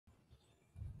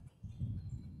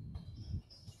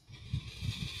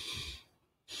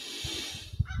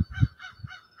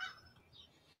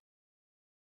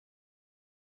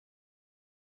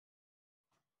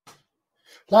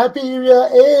Liberia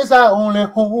is our only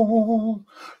home.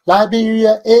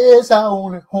 Liberia is our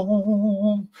only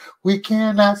home. We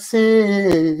cannot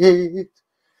sit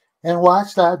and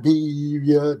watch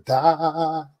Liberia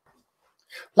die.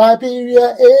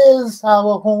 Liberia is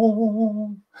our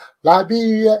home.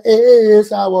 Liberia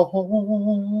is our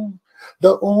home.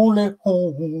 The only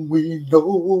home we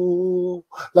know.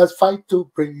 Let's fight to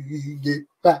bring it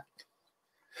back.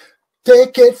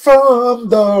 Take it from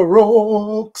the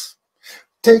rogues.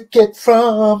 Take it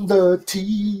from the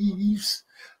thieves.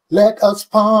 Let us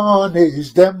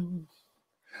punish them.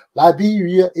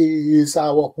 Liberia is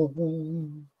our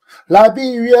home.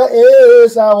 Liberia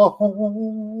is our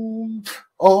home.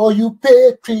 All you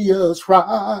patriots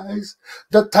rise.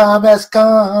 The time has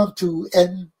come to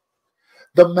end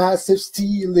the massive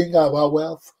stealing of our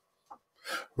wealth.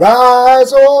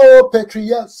 Rise, oh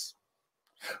patriots.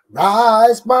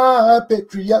 Rise, my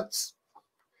patriots.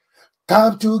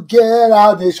 Time to get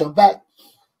our nation back.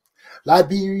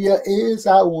 Liberia is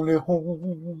our only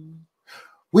home.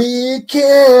 We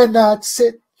cannot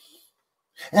sit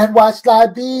and watch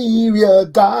Liberia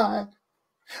die.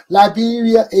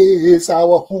 Liberia is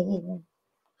our home,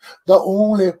 the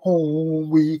only home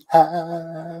we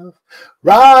have.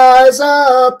 Rise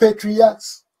up,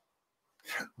 patriots.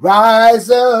 Rise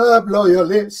up,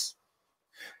 loyalists.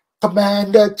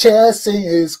 Commander Chesson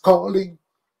is calling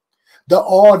the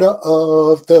order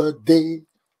of the day.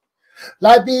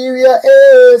 Liberia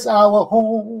is our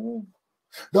home,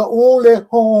 the only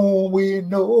home we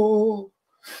know.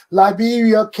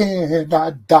 Liberia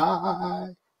cannot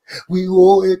die. We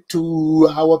owe it to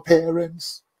our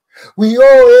parents. We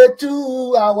owe it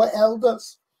to our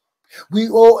elders. We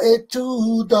owe it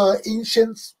to the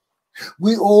ancients.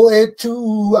 We owe it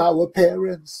to our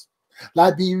parents.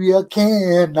 Liberia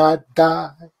cannot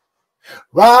die.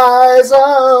 Rise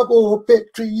up, oh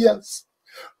patriots.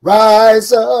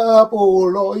 Rise up, oh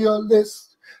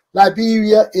loyalists.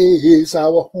 Liberia is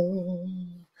our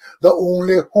home, the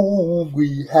only home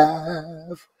we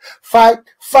have. Fight,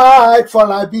 fight for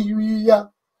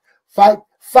Liberia. Fight,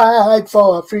 fight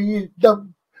for our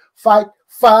freedom. Fight,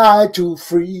 fight to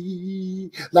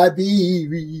free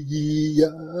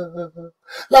Liberia.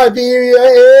 Liberia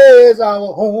is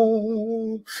our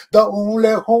home, the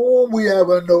only home we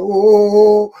ever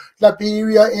know.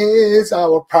 Liberia is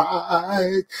our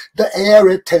pride, the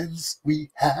inheritance we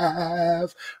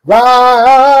have.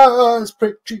 Rise,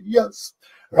 patriots.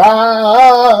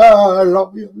 Rise,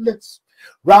 loyalists.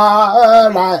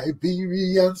 Rise,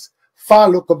 Liberians.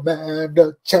 Follow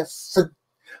Commander Chesson.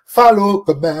 Follow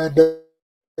Commander.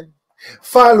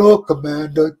 Follow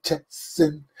Commander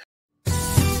Chesson.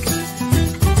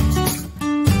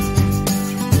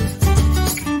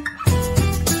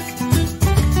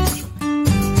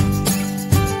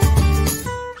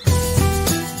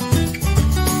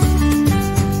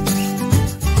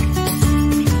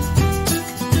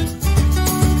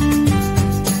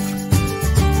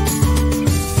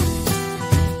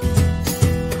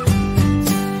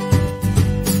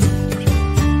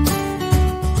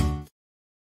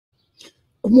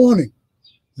 Good morning,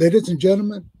 ladies and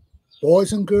gentlemen,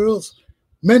 boys and girls,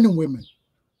 men and women.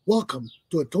 Welcome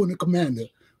to Attorney Commander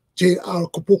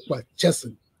Galpohkpa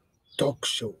Chesson Talk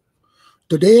Show.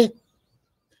 Today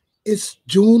is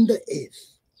June the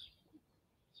 8th.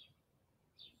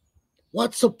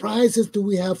 What surprises do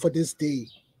we have for this day?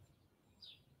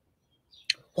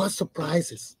 What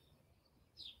surprises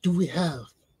do we have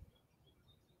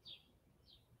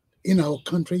in our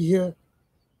country here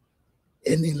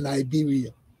and in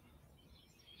Liberia?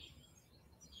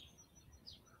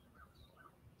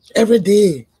 Every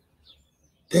day,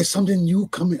 there's something new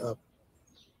coming up.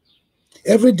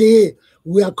 Every day,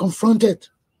 we are confronted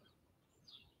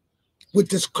with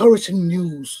discouraging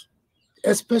news,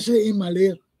 especially in my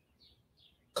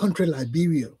country,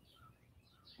 Liberia.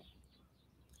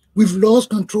 We've lost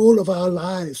control of our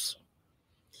lives.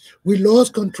 We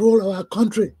lost control of our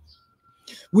country.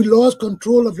 We lost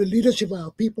control of the leadership of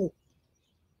our people.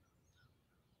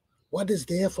 What is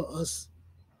there for us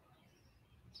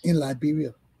in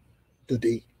Liberia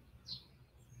today?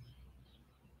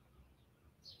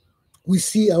 We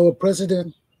see our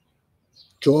president,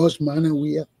 George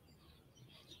Manawia,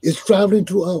 is traveling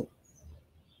throughout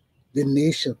the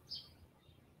nation.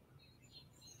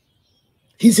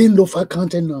 He's in Lofa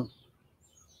County now.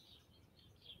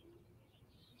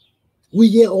 We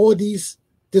hear all these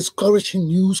discouraging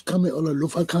news coming out of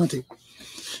Lofa County.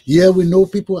 Yeah, we know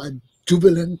people are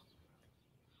jubilant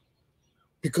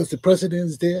because the president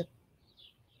is there.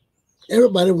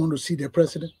 Everybody wants to see their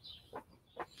president.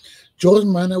 George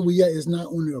Manawia is not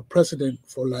only a president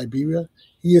for Liberia,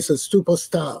 he is a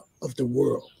superstar of the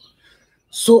world.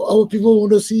 So our people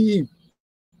want to see him.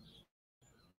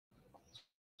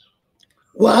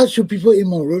 Why should people in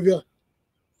Monrovia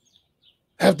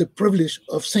have the privilege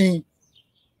of seeing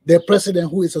their president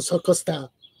who is a soccer star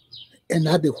and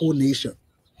not the whole nation?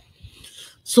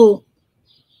 So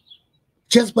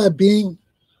just by being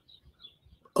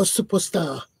a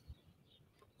superstar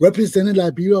representing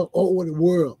Liberia all over the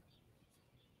world,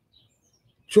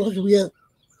 George Weah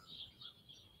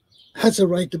has a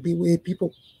right to be with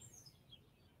people,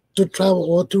 to travel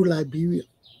all through Liberia.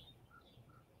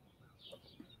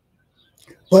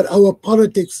 But our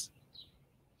politics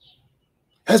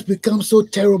has become so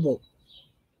terrible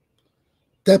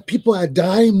that people are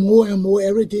dying more and more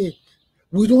every day.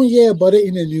 We don't hear about it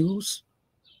in the news.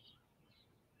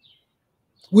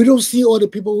 We don't see all the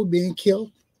people who are being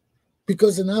killed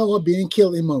because they're now all being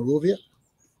killed in Monrovia.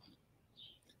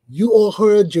 You all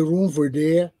heard Jerome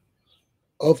Verdier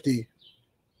of the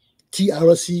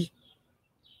TRC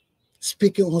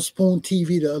speaking on Spoon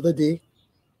TV the other day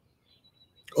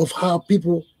of how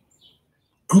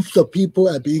groups of people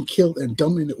are being killed and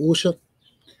dumped in the ocean,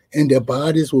 and their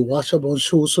bodies will wash up on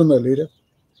shore sooner or later.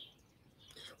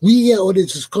 We hear all the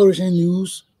discouraging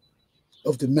news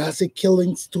of the massive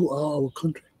killings throughout our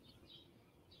country.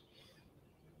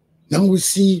 Now we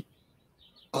see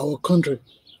our country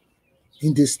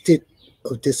in this state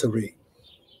of disarray.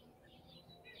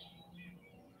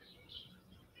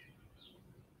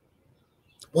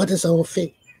 What is our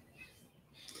fate?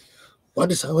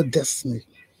 What is our destiny?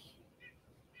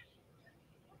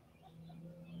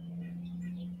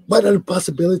 What are the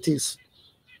possibilities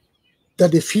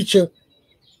that the future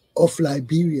of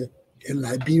Liberia and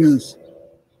Liberians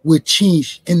will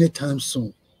change anytime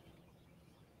soon?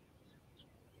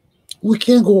 We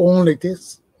can't go on like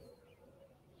this.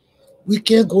 We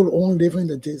can't go on living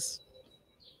like this.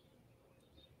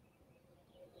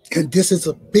 And this is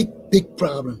a big, big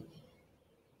problem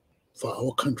for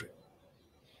our country.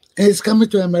 And it's coming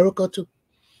to America too.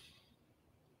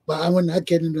 But I will not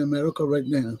get into America right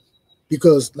now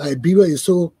because Liberia is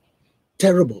so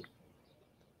terrible.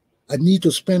 I need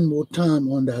to spend more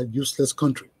time on that useless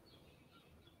country.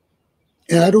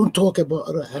 And I don't talk about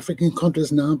other African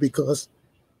countries now because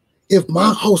if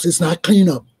my house is not clean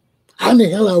up, how in the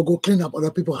hell I'll go clean up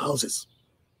other people's houses?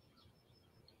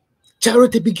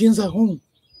 Charity begins at home.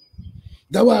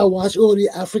 That's why I watch all the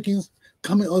Africans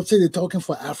coming up say they're talking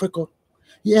for Africa.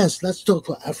 Yes, let's talk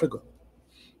for Africa.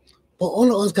 But all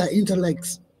of us got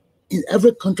intellects in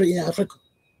every country in Africa.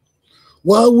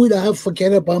 Why would I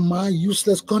forget about my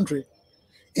useless country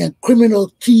and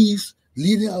criminal thieves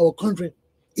leading our country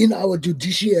in our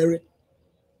judiciary,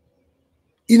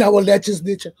 in our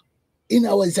legislature, in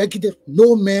our executive?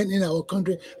 No man in our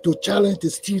country to challenge the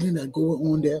stealing that's going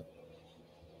on there.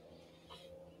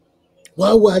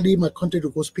 Why would I leave my country to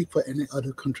go speak for any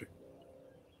other country?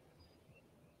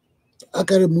 I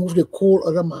got to move the coal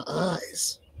out of my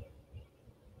eyes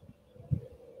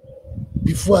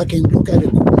before I can look at the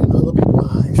coal in other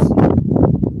people's eyes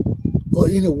or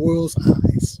in the world's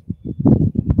eyes.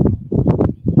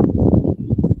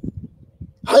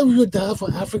 How will you die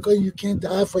for Africa? You can't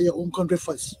die for your own country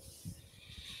first.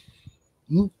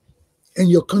 And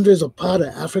your country is a part of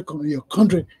Africa, and your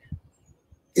country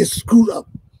is screwed up.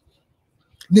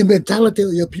 The mentality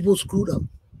of your people screwed up.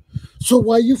 So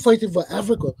why are you fighting for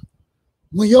Africa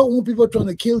when your own people are trying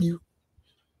to kill you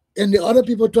and the other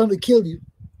people are trying to kill you?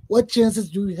 What chances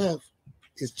do you have?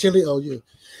 It's chilly out here.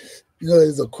 You know,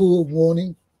 it's a cool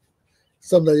morning.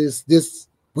 Sometimes this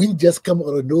wind just comes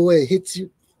out of nowhere, it hits you.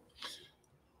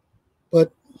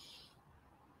 But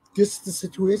this is the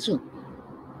situation.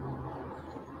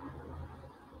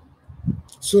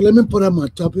 So let me put up my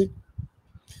topic.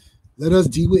 Let us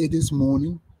deal with it this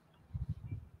morning.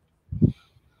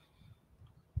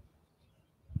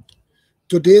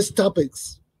 Today's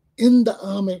topics: in the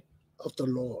army of the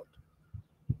Lord,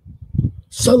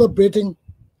 celebrating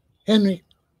Henry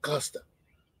Costa,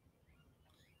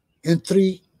 and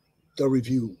 3, the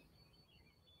review.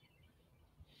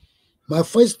 My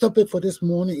first topic for this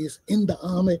morning is in the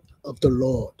army of the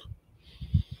Lord.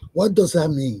 What does that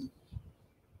mean?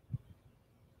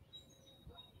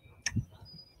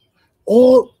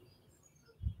 All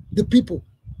the people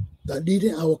that lead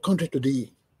in our country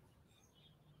today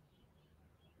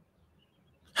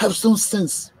have some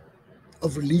sense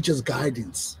of religious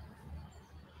guidance.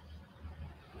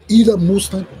 Either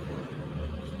Muslim,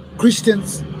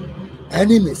 Christians,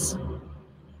 enemies.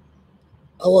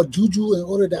 Our juju and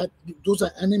all of that, those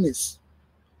are enemies.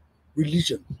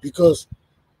 Religion, because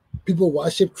people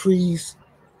worship trees,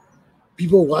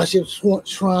 people worship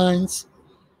shrines,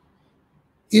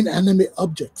 inanimate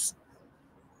objects.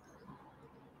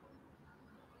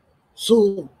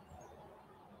 So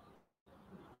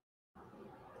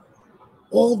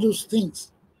all those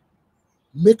things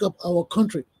make up our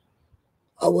country.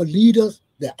 Our leaders,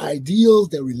 their ideals,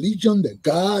 their religion, their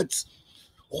gods,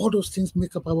 all those things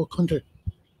make up our country.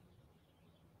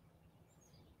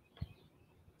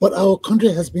 But our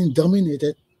country has been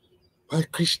dominated by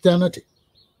Christianity.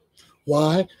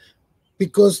 Why?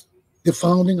 Because the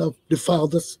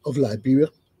fathers of Liberia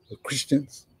were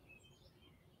Christians.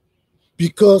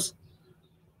 Because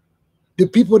the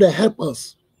people that help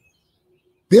us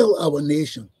build our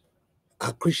nation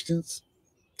are Christians,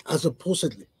 as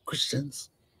supposedly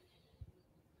Christians.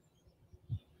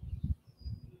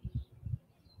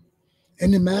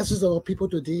 And the masses of our people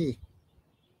today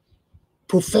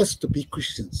profess to be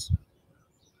Christians,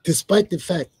 despite the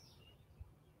fact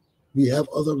we have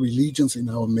other religions in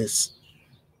our midst.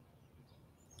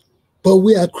 But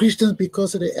we are Christians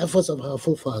because of the efforts of our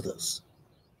forefathers.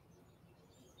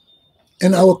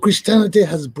 And our Christianity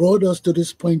has brought us to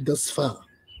this point thus far.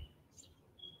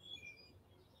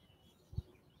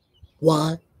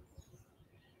 Why?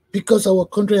 Because our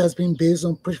country has been based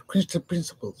on Christian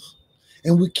principles.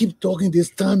 And we keep talking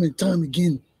this time and time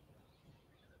again.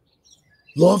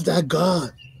 Love thy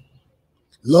God.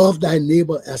 Love thy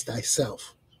neighbor as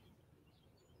thyself.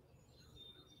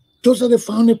 Those are the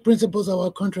founding principles of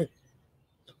our country.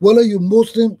 Whether you're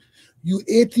Muslim, you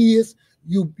atheist,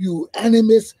 you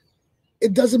animist,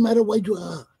 it doesn't matter what you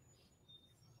are.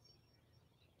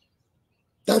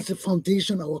 That's the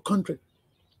foundation of our country.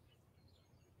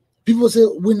 People say,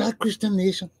 we're not a Christian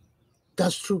nation.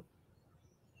 That's true.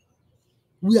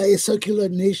 We are a secular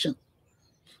nation,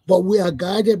 but we are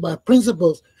guided by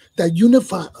principles that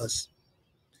unify us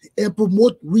and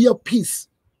promote real peace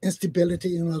and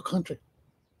stability in our country.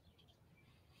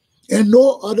 And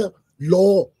no other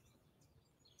law,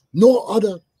 no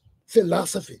other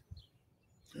philosophy,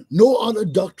 no other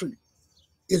doctrine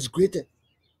is greater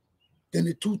than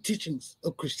the two teachings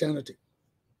of Christianity.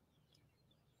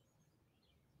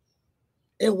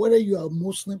 And whether you are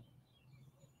Muslim,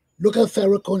 look at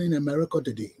Farrakhan in America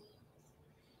today.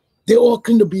 They all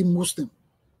claim to be Muslim,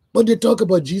 but they talk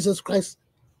about Jesus Christ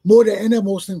more than any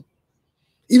Muslim,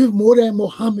 even more than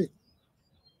Muhammad.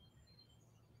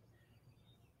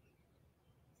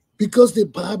 Because the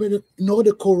Bible, nor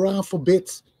the Quran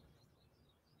forbids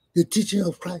the teaching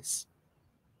of Christ.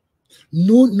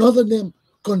 None of them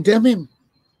condemn him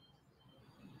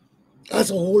as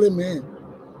a holy man.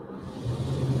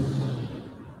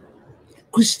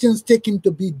 Christians take him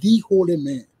to be the holy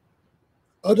man.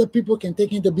 Other people can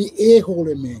take him to be a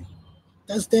holy man.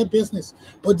 That's their business.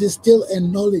 But they still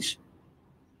acknowledge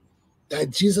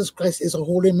that Jesus Christ is a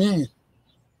holy man.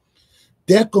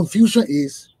 Their confusion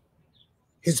is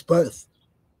his birth.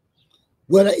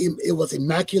 Whether it was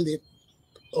immaculate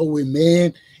or a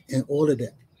man and all of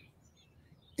that.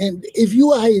 And if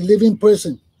you are a living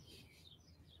person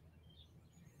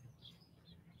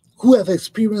who have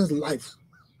experienced life,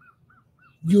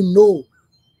 you know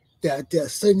that there are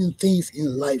certain things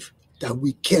in life that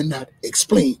we cannot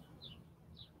explain.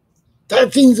 There are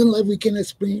things in life we can't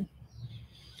explain.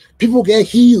 People get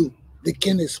healed, they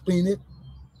can't explain it.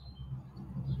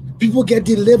 People get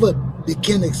delivered, they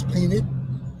can't explain it.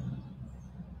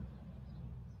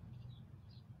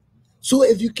 So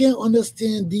if you can't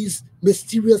understand these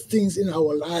mysterious things in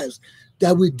our lives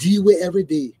that we deal with every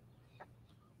day,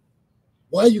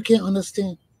 why you can't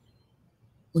understand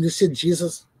when you say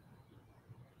Jesus'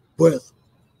 birth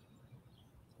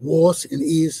was and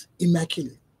is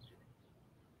immaculate?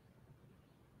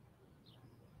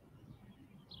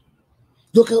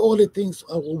 Look at all the things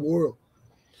of our world.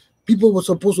 People were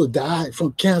supposed to die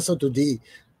from cancer today.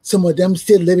 Some of them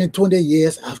still living 20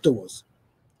 years afterwards.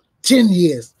 10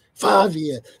 years, 5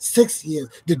 years, 6 years.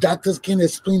 The doctors can't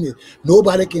explain it.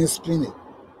 Nobody can explain it.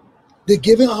 They're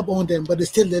giving up on them, but they're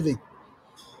still living.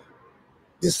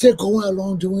 They're still going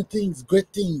along doing things,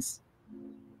 great things.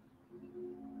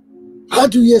 How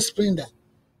do you explain that?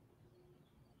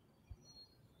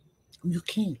 You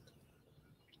can't.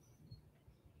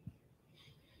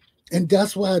 And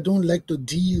that's why I don't like to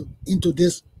deal into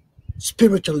this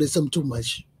spiritualism too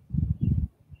much.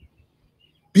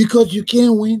 Because you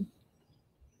can't win.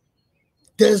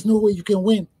 There's no way you can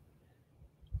win.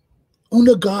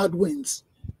 Only God wins.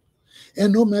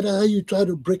 And no matter how you try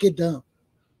to break it down,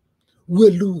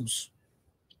 we'll lose.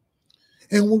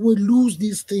 And when we lose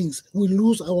these things, we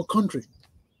lose our country.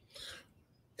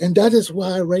 And that is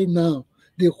why right now,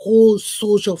 the whole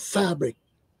social fabric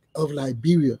of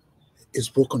Liberia is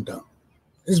broken down.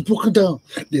 It's broken down.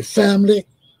 The family,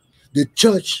 the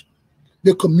church,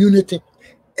 the community,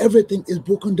 everything is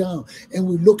broken down. And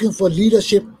we're looking for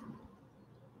leadership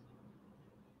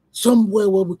somewhere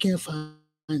where we can't find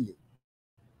it.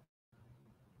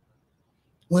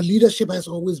 When leadership has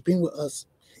always been with us,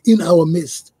 in our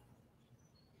midst.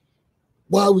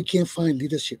 Why we can't find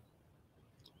leadership?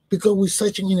 Because we're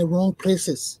searching in the wrong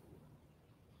places.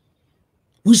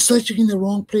 We're searching in the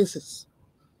wrong places.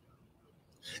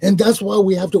 And that's why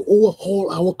we have to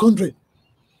overhaul our country.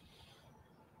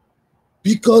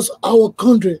 Because our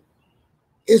country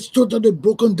is totally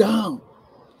broken down.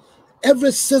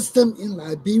 Every system in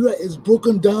Liberia is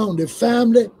broken down. The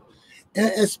family,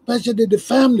 and especially the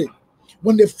family.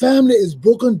 When the family is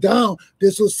broken down,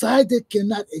 the society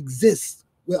cannot exist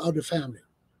without the family.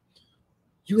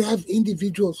 You have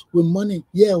individuals with money,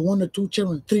 yeah, 1 or 2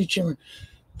 children, 3 children.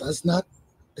 That's not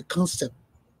the concept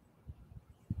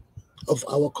of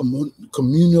our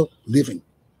communal living.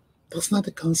 That's not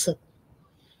the concept.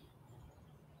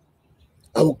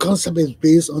 Our concept is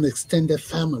based on extended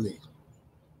family.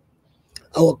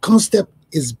 Our concept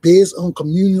is based on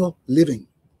communal living.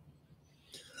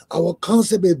 Our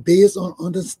concept is based on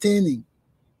understanding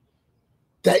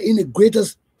that in the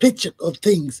greatest picture of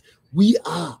things, we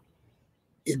are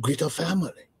a greater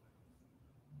family.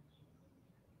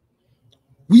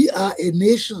 We are a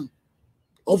nation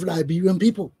of Liberian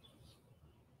people.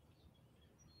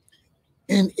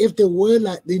 And if the word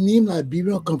like the name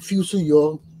Liberian confusing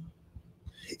y'all,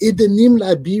 if the name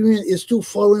Liberian is too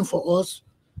foreign for us,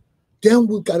 then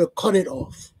we gotta cut it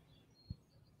off.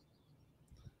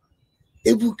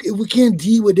 If we can't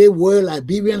deal with that word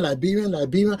Liberian,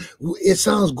 it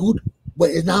sounds good,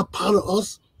 but it's not part of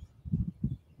us.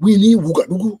 We need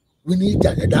Wugadugu, we need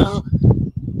da.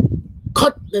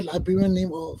 Cut the Liberian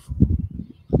name off.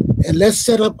 And let's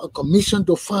set up a commission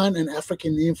to find an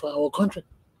African name for our country.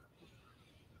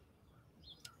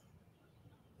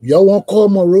 Y'all want to call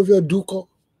Monrovia Duco?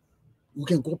 We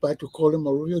can go back to calling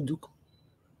Monrovia Duco.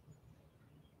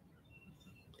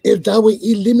 If that will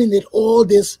eliminate all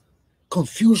this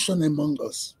confusion among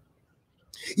us,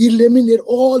 eliminate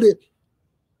all the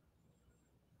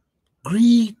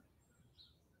greed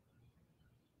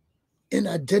and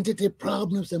identity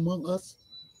problems among us,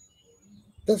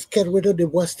 let's get rid of the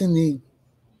Western name.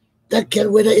 Let's get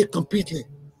rid of it completely.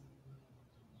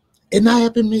 It not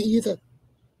helping me either.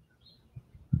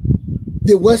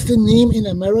 The Western name in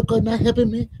America not helping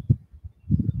me.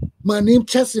 My name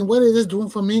Chesson, what is this doing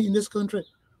for me in this country?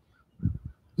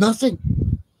 Nothing.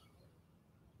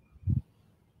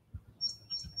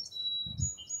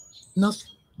 Nothing.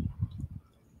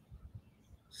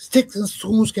 Sticks and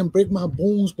stones can break my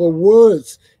bones, but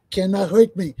words cannot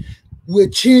hurt me. We'll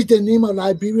change the name of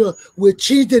Liberia. We'll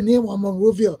change the name of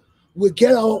Monrovia. We'll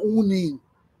get our own name.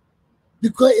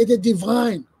 Because it is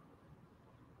divine.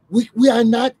 We are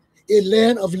not a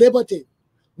land of liberty.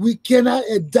 We cannot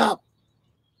adopt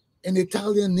an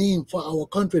Italian name for our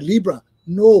country, Libra.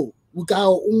 No, we got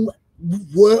our own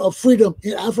word of freedom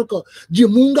in Africa.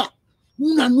 Jimunga,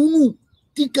 unanunu,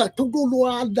 tika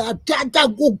togoloa da dada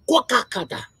go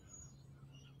kwakakada.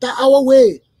 That's our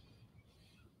way.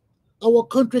 Our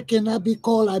country cannot be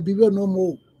called Liberia no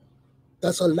more.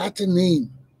 That's a Latin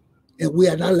name, and we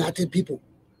are not Latin people.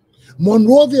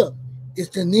 Monrovia is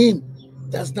the name.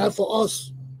 That's not for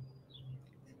us.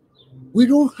 We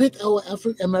don't hate our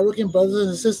African American brothers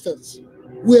and sisters.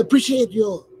 We appreciate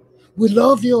you. We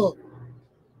love you.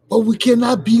 But we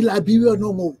cannot be Liberia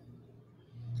no more.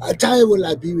 I tell you with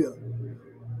Liberia.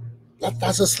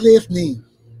 That's a slave name.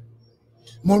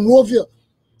 Monrovia,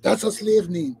 that's a slave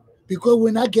name. Because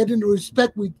we're not getting the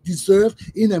respect we deserve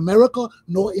in America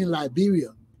nor in Liberia.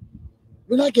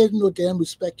 We're not getting no damn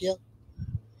respect here.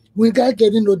 We're not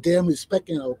getting no damn respect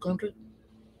in our country.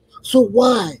 So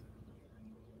why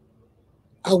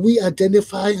are we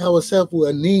identifying ourselves with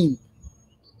a name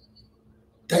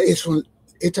that is from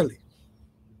Italy,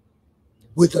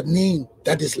 with a name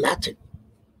that is Latin,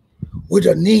 with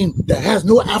a name that has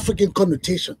no African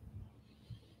connotation?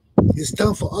 It's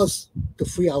time for us to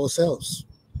free ourselves.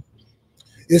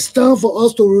 It's time for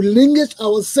us to relinquish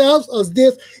ourselves as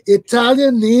this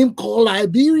Italian name called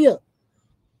Liberia.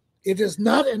 It is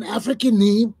not an African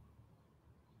name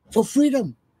for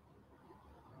freedom.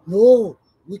 No,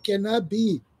 we cannot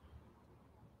be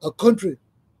a country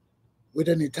with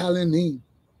an Italian name.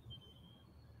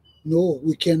 No,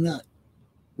 we cannot.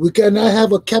 We cannot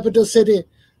have a capital city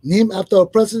named after a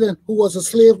president who was a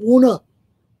slave owner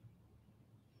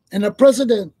and a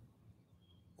president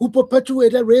who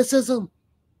perpetuated racism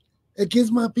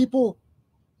against my people.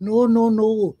 No, no,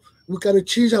 no. We got to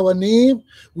change our name.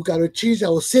 We got to change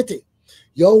our city.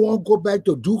 Y'all want to go back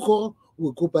to Duco?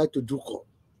 We'll go back to Duco.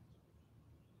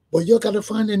 But you got to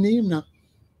find a name now.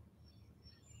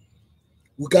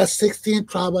 We got 16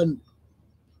 tribal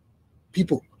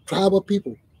people tribal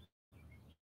people.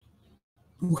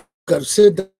 We got to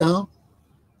sit down,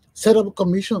 set up a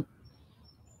commission.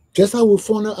 Just how we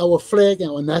found our flag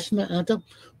and our national anthem,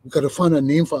 we got to find a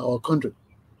name for our country.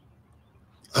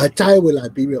 I tired with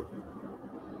Liberia.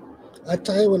 I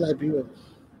tired with Liberia.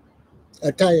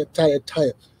 I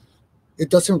tired. It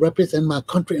doesn't represent my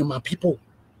country and my people.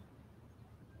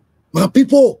 My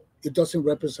people, it doesn't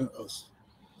represent us.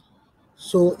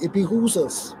 So it behooves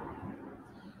us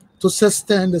to set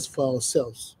standards for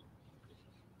ourselves.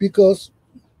 Because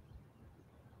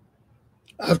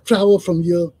I've traveled from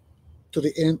here to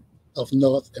the end of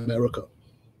North America.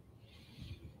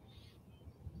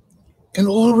 And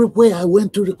all the way I go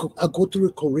to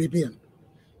the Caribbean.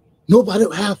 Nobody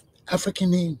have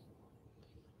African name.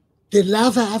 They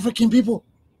laugh at African people.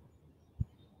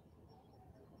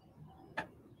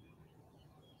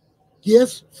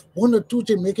 Yes, one or two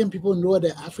Jamaican people know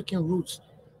their African roots,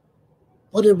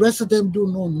 but the rest of them do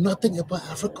know nothing about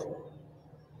Africa.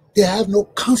 They have no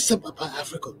concept about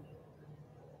Africa.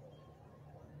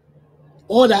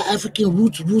 All that African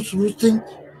roots thing,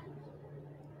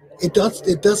 it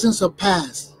doesn't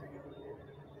surpass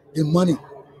the money.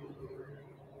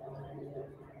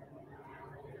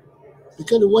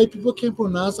 Because the white people can't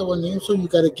pronounce our name, so you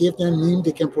gotta give them a name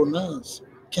they can pronounce.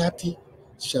 Kati,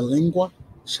 Shalingwa,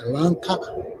 Shalanka,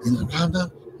 Inagana.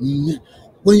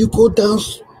 When you go down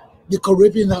the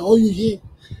Caribbean, all you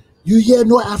hear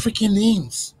no African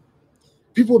names.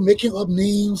 People making up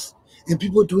names and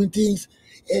people doing things.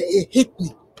 It hit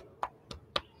me.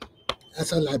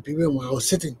 As a Liberian when I was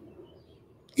sitting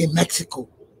in Mexico.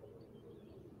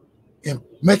 And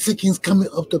Mexicans coming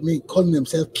up to me calling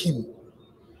themselves king.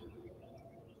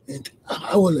 And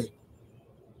I was like,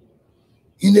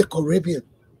 in the Caribbean,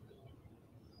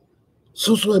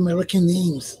 social American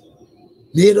names,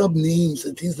 made up names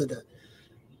and things like that.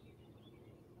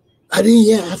 I didn't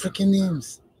hear African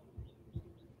names.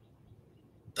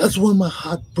 That's when my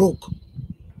heart broke.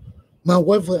 My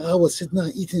wife and I was sitting there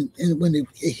eating, and when it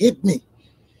hit me,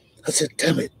 I said,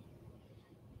 damn it.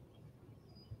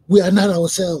 We are not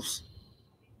ourselves.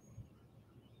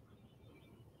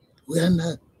 We are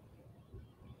not.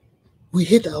 We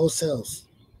hate ourselves.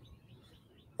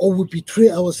 Or we betray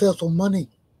ourselves for money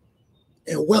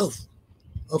and wealth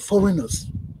of foreigners.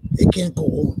 It can't go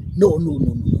on. No.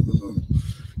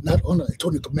 Not on a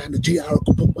Tony Commander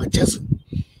Galpohkpa Chesson.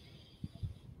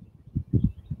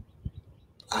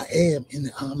 I am in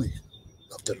the army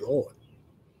of the Lord.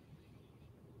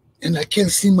 And I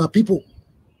can't see my people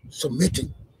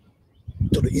submitting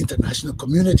to the international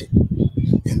community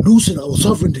and losing our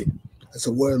sovereignty as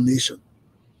a world nation.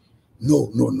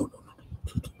 No.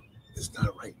 It's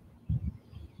not right.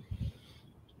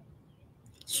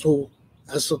 So,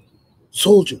 as a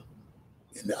soldier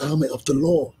in the army of the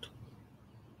Lord,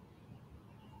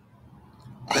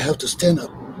 I have to stand up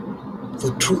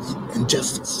for truth and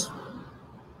justice.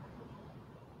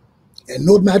 And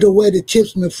no matter where the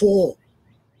chips may fall,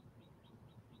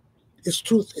 it's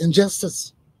truth and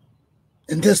justice.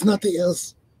 And there's nothing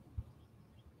else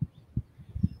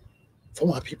for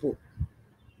my people.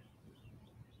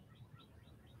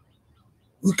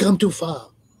 We come too far.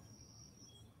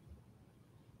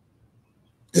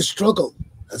 The struggle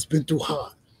has been too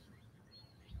hard.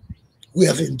 We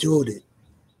have endured it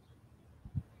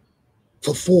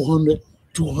for 400,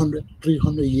 200,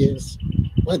 300 years.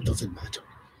 Well, it doesn't matter.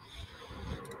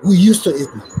 We used to it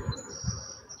now.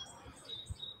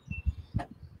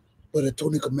 But the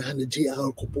Tony Commander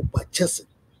Galpohkpa Chesson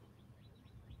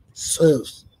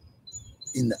serves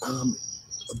in the army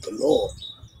of the Lord.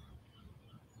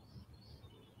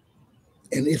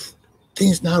 And if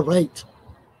things not right,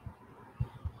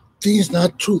 things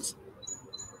not truth,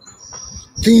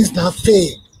 things not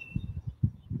fair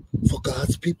for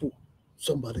God's people,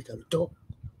 somebody got to talk.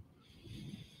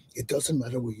 It doesn't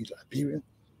matter whether you're Liberian,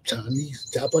 Chinese,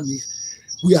 Japanese.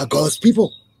 We are God's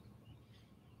people.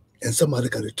 And somebody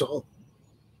got to talk.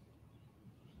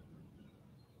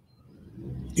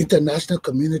 International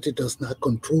community does not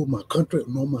control my country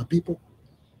nor my people.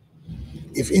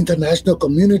 If international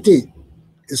community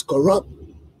is corrupt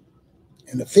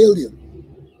and a failure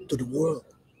to the world,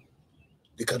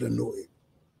 they got to know it.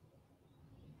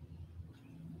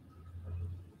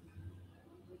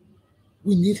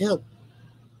 We need help.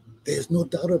 There's no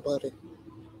doubt about it.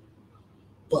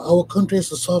 But our country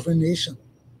is a sovereign nation.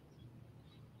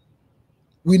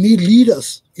 We need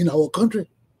leaders in our country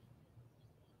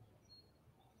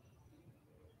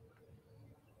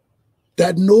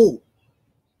that know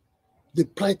the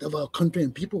plight of our country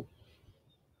and people.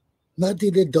 Not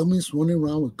the dummies running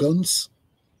around with guns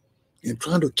in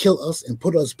trying to kill us and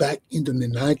put us back into the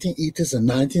 1980s and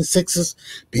 1960s,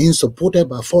 being supported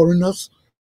by foreigners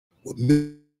with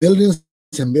millions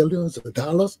and millions of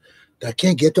dollars that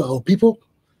can't get to our people.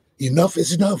 Enough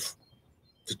is enough.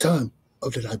 The time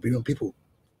of the Liberian people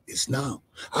is now.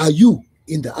 Are you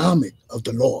in the army of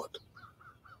the Lord?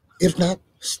 If not,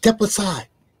 step aside.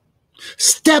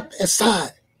 Step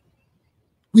aside.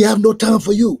 We have no time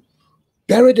for you.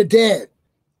 Bury the dead.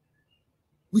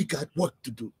 We got work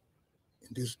to do in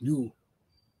this new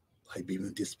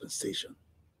Liberian dispensation.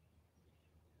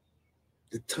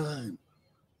 The time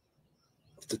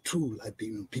of the true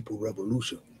Liberian people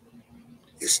revolution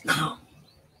is now.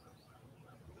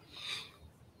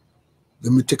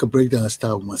 Let me take a break and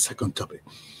start with my second topic.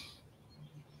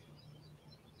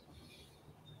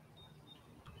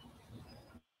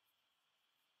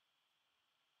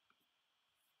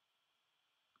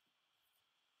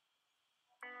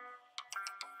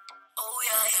 Oh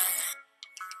yeah,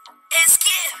 yeah. It's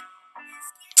Kid.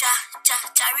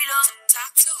 Jarilo.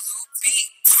 Talk to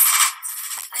beat.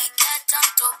 They got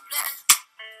time to play.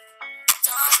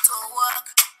 Time to work.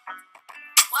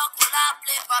 Work will I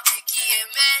play my picky and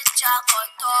make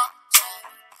Jacoto.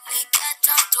 They got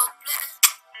time to play.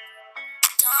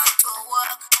 Time to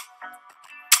work.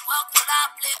 Work will I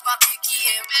play my picky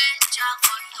and make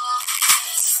Jacoto.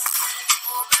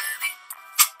 Oh baby,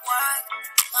 work,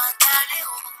 my daddy,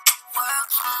 oh.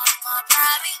 Work hard, my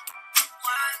baby.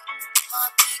 Work, my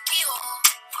picky, oh.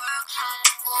 Work hard,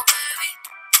 oh baby.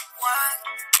 Work,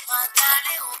 my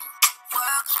daddy, oh.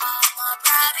 Work hard, my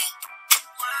baby.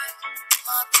 Work,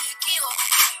 my picky, oh.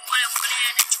 When I'm putting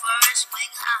in the drawers,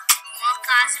 wake up. More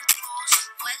cars and clothes,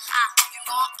 wake up. You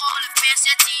want all the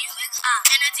fancy, wake up.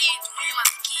 Energy, doing my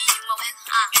picky, you want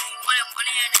wake up. When I'm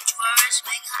putting in the drawers,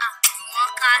 wake up.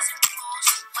 More cars and clothes,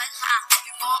 wake up.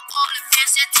 You want all the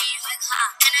fancy, wake up.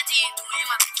 Energy, doing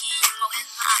my picky, you want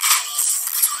wake up.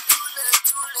 Too late.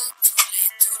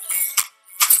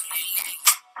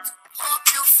 Hope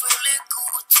you feeling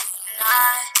good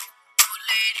tonight. Oh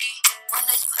lady, when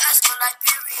the US go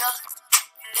Liberia,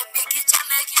 let me get you,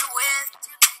 make you win.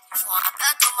 For I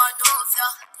bet on my novia.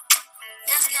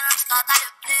 Yes, get up, start at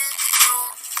the place.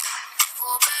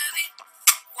 Oh baby,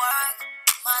 work,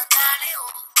 my daddy,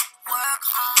 oh. Work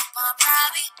hard, my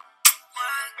baby.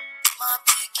 Work, my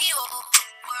picky, oh.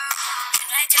 Work hard,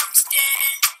 and I jump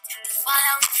stand. The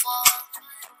fire will fall.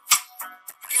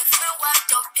 If we work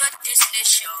to build this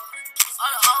nation,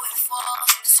 follow how we fall.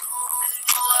 So,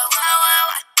 well.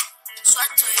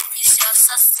 Sweat to increase your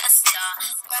success, yeah.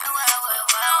 Well.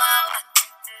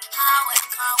 How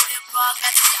can we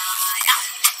progress, yeah.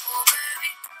 Oh,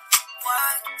 baby,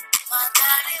 work, my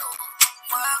daddy, oh.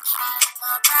 Work hard,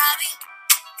 my baby.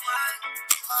 Work,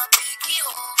 my picky,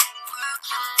 oh. Work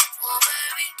hard, oh,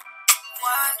 baby.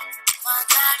 Work, my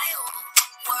daddy, oh.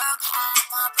 Work hard,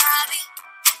 my baby.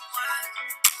 Work,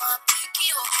 my picky,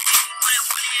 oh. When I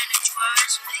put in the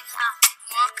drawers, wake up.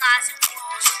 More cars and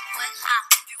clothes, wake up.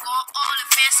 You want all the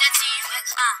fancy,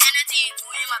 wake up. Energy,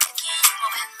 doing my picky, you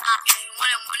want wake up. When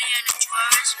I put in the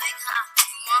drawers, wake up.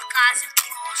 More cars and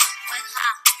clothes, wake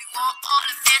up. You want all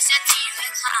the fancy,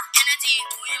 wake up. Energy,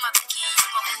 doing my picky, you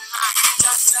want wake up.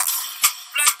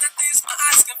 Black that is my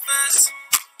eyes confess.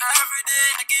 Every day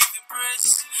I give you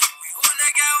praise. We only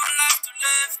got one life to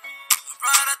live. My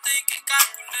brother think and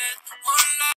calculate.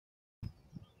 One life.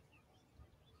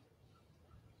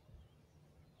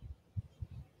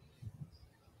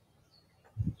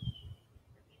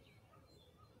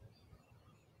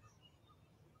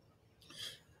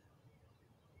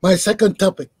 My second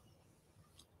topic,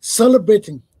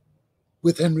 celebrating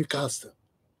with Henry Costa.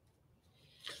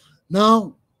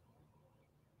 Now,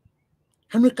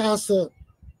 Henry Costa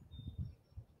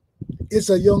is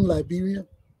a young Liberian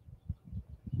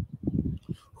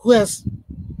who has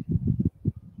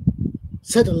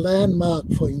set a landmark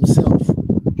for himself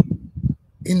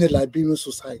in the Liberian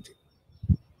society.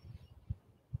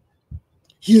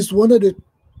 He is one of the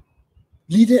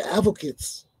leading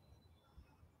advocates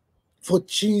for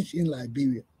change in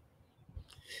Liberia.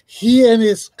 He and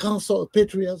his Council of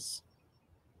Patriots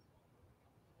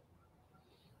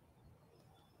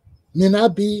may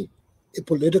not be a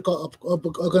political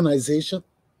organization.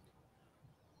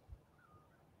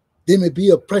 They may be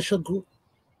a pressure group.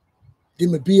 They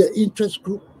may be an interest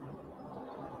group,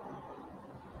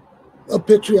 a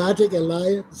patriotic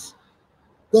alliance,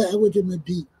 whatever they may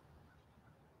be.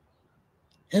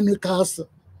 Henry Costa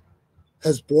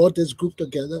has brought this group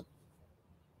together.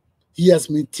 He has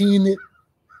maintained it.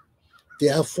 They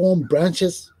have formed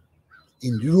branches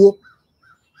in Europe,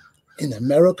 in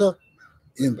America,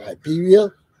 in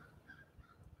Liberia,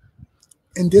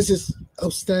 and this is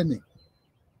outstanding.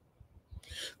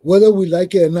 Whether we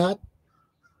like it or not,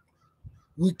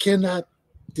 we cannot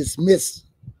dismiss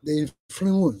the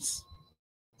influence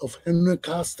of Henry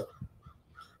Costa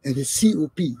and the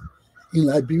COP in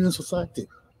Liberian society.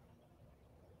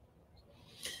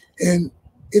 And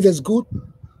it is good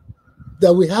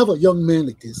that we have a young man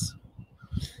like this,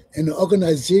 and an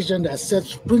organization that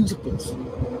sets principles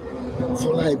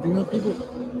for Liberian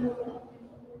people,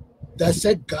 that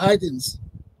set guidance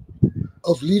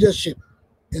of leadership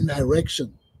and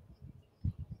direction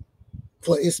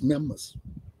for its members.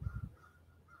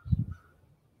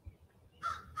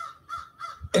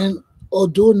 And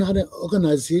although not an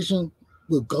organization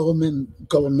with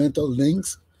governmental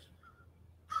links,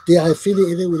 they are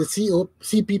affiliated with the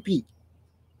CPP,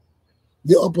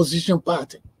 the opposition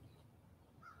party.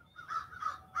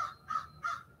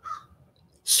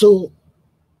 So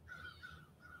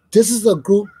this is a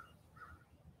group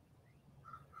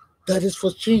that is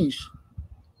for change.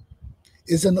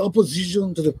 It's an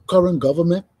opposition to the current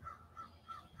government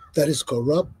that is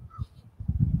corrupt,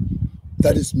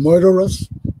 that is murderous,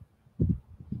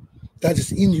 that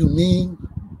is inhumane,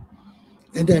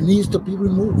 and that needs to be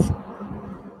removed.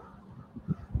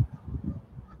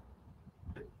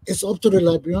 It's up to the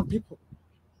Liberian people.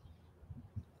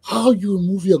 How you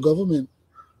remove your government?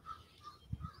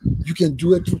 You can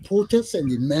do it through protests and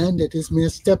demand that this man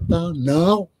step down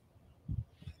now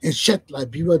and shut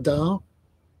Liberia down.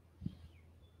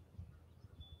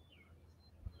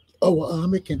 Our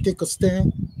army can take a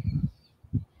stand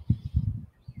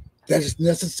that is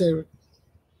necessary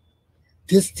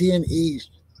this day and age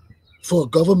for a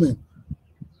government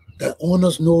that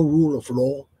honors no rule of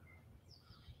law,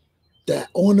 that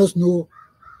honors no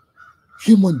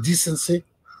human decency,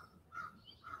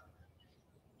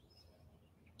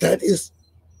 that is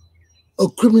a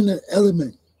criminal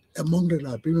element among the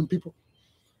Liberian people,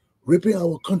 ripping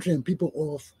our country and people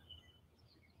off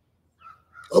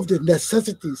of the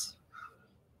necessities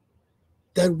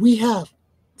that we have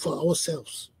for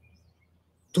ourselves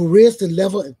to raise the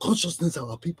level of consciousness of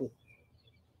our people.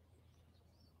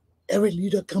 Every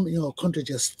leader coming in our country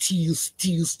just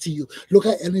steal. Look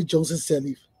at Ellen Johnson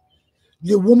Sirleaf,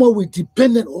 the woman we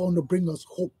depended on to bring us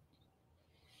hope,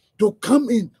 to come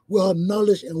in with her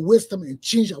knowledge and wisdom and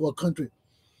change our country.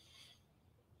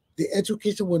 The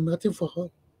education was nothing for her.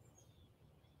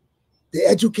 The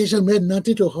education meant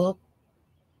nothing to her.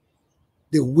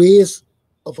 The ways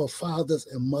of our fathers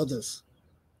and mothers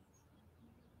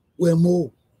were more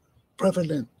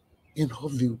prevalent in her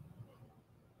view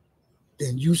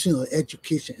than using her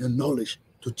education and knowledge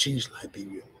to change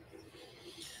Liberia.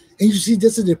 And you see,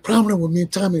 this is the problem with me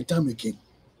time and time again.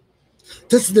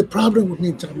 This is the problem with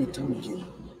me time and time again.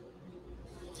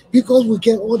 Because we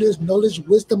get all this knowledge,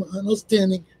 wisdom,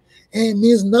 understanding, and it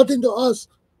means nothing to us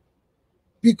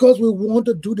because we want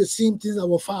to do the same things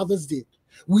our fathers did.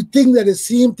 We think that the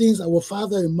same things our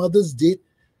father and mothers did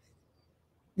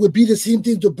would be the same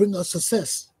thing to bring us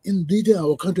success in leading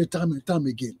our country time and time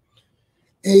again.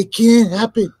 And it can't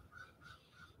happen.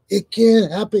 It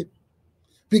can't happen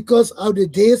because of the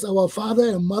days of our father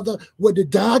and mother were the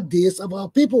dark days of our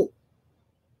people.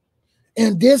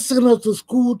 And they sent us to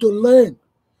school to learn,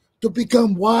 to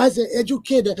become wise and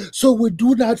educated, so we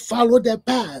do not follow their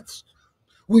paths.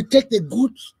 We take the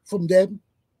good from them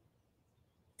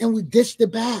and we ditch the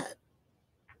bad.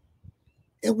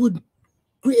 And we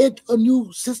create a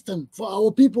new system for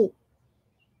our people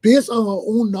based on our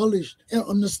own knowledge and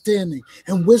understanding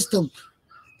and wisdom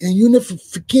and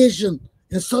unification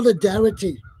and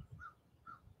solidarity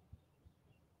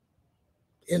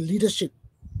and leadership.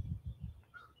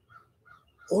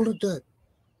 All of that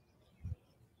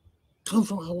comes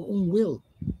from our own will.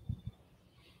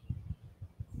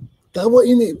 That was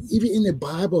even in the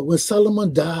Bible when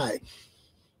Solomon died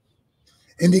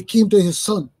and they came to his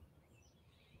son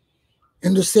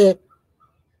and they said,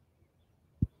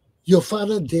 your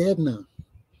father dead now.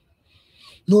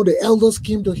 No, the elders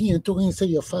came to him and told him and said,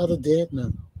 your father dead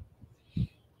now.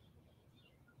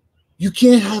 You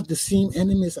can't have the same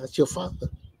enemies as your father.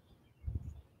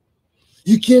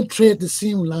 You can't tread the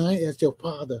same line as your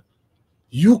father.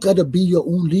 You got to be your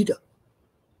own leader.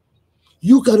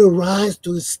 You got to rise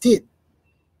to the state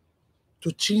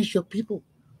to change your people,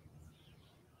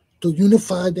 to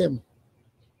unify them.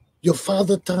 Your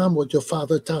father time was your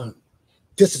father time.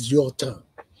 This is your time.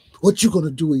 What you going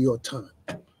to do with your time?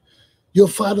 Your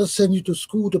father sent you to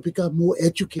school to become more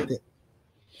educated,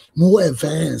 more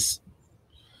advanced.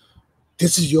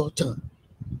 This is your time.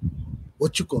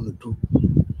 What you going to do?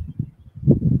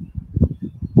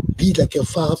 Be like your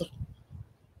father,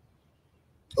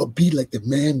 or be like the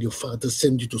man your father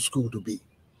sent you to school to be.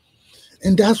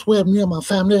 And that's where me and my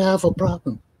family have a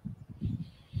problem.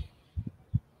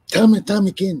 time and time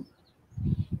again,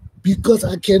 because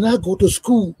I cannot go to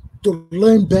school to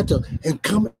learn better and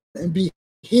come and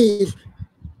behave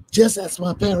just as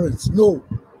my parents. No.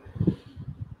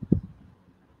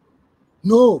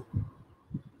 No.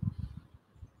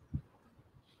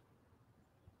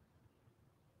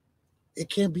 It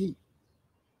can't be.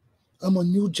 I'm a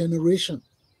new generation.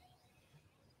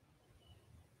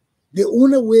 The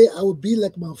only way I would be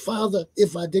like my father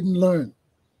if I didn't learn.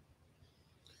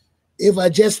 If I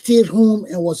just stayed home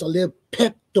and was a little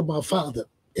pet to my father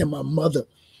and my mother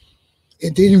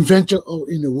and didn't venture out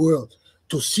in the world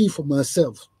to see for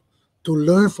myself, to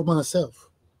learn for myself.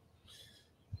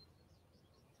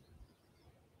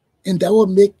 And that would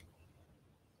make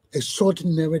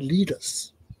extraordinary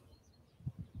leaders.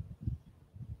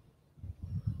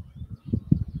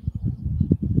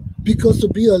 Because to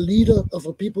be a leader of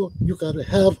a people, you got to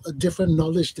have a different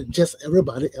knowledge than just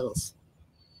everybody else.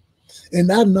 And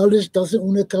that knowledge doesn't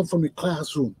only come from the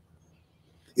classroom.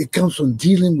 It comes from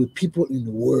dealing with people in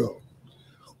the world,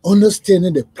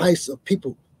 understanding the plight of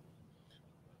people,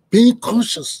 being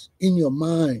conscious in your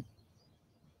mind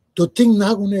to think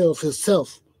not only of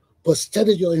yourself, but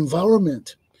study your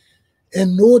environment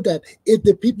and know that if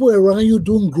the people around you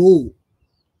don't grow,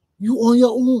 you on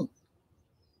your own.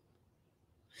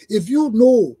 If you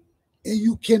know and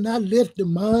you cannot lift the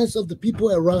minds of the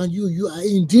people around you, you are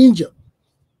in danger.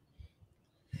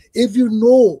 If you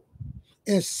know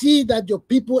and see that your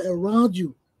people around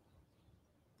you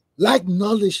lack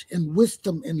knowledge and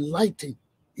wisdom and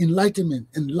enlightenment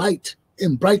and light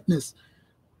and brightness,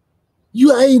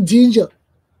 you are in danger.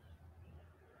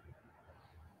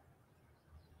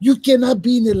 You cannot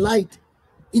be in the light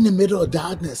in the middle of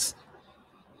darkness.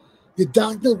 The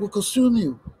darkness will consume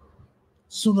you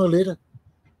sooner or later.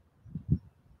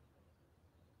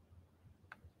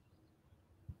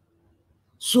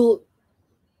 So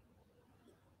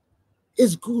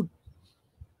it's good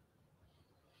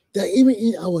that even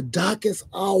in our darkest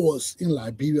hours in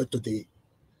Liberia today,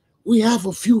 we have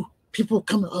a few people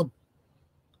coming up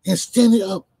and standing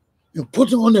up and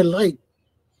putting on the light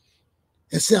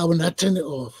and say, I will not turn it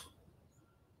off.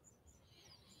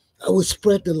 I will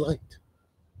spread the light.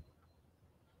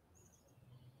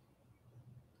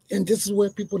 And this is where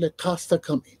people like Costa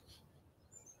come in.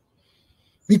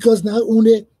 Because not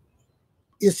only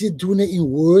is he doing it in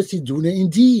words, he's doing it in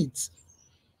deeds.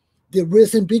 They're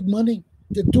raising big money.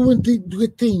 They're doing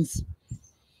good things.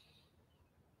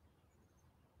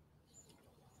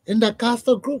 In the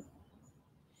Costa group,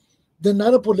 they're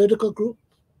not a political group.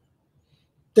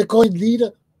 They call him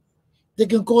leader. They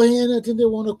can call him anything they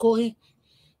want to call him.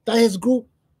 That's his group.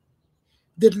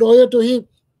 They're loyal to him.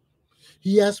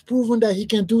 He has proven that he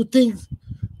can do things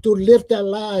to live their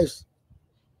lives.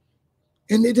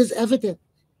 And it is evident.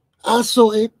 I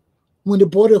saw it when they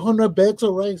bought 100 bags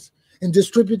of rice and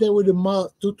distributed it with the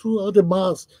mosque to 2 other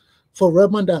mosques for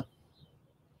Ramadan.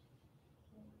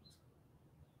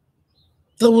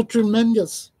 That was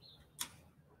tremendous.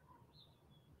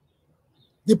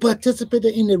 They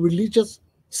participated in a religious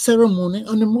ceremony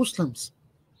on the Muslims.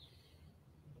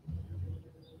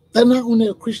 They're not only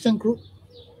a Christian group.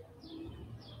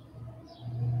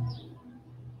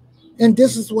 And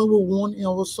this is what we want in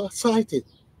our society,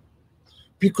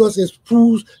 because it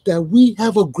proves that we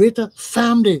have a greater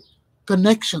family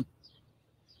connection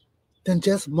than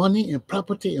just money and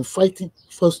property and fighting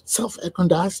for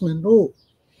self-aggrandizement. No.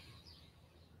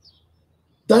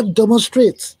 That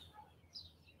demonstrates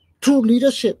true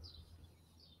leadership.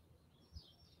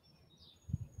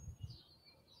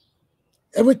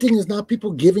 Everything is not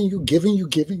people giving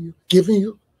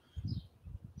you.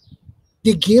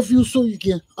 They give you so you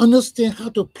can understand how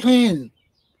to plan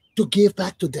to give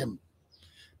back to them.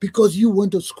 Because you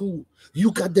went to school,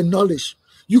 you got the knowledge,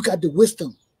 you got the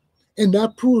wisdom. And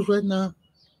that proves right now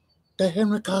that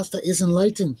Henry Costa is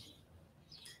enlightened.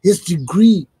 His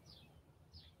degree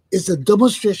is a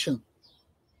demonstration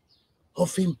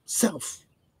of himself.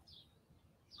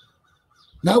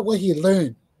 Not what he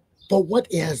learned, but what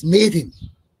it has made him.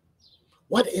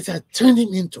 What it has turned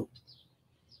him into.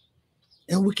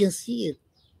 And we can see it.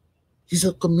 He's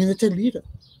a community leader.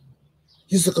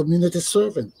 He's a community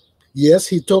servant. Yes,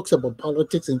 he talks about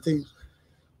politics and things,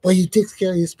 but he takes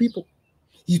care of his people.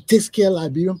 He takes care of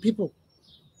Liberian people.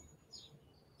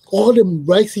 All the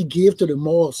rights he gave to the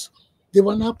Moors, they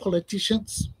were not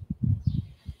politicians.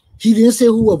 He didn't say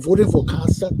who were voting for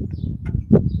Costa.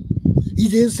 He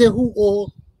didn't say who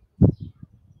all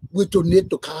would donate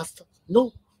to Costa.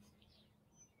 No.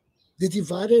 They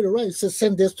divided the rights. So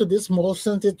send this to this mosque,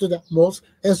 send it to that mosque,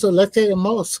 and selected a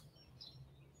mosque.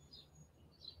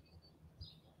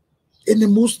 And the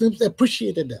Muslims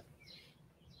appreciated that.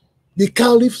 The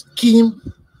caliphs came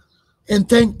and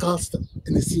thanked Costa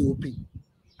and the COP.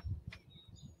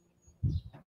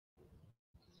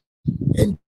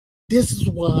 And this is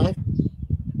why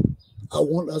I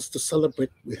want us to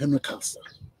celebrate with Henry Costa.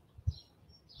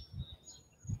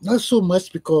 Not so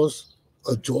much because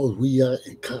of George Weah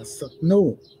and Costa,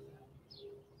 no.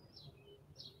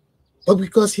 But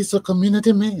because he's a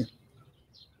community man.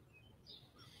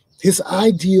 His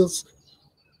ideals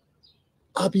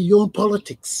are beyond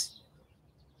politics,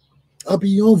 are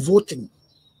beyond voting,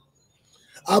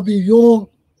 are beyond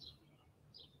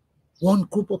one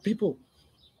group of people.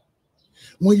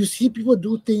 When you see people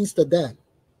do things like that,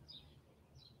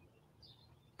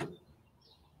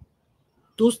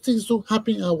 those things don't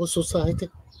happen in our society.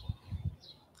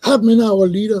 How many of our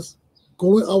leaders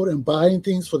going out and buying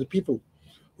things for the people,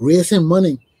 raising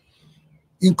money,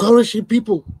 encouraging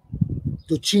people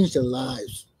to change their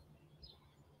lives,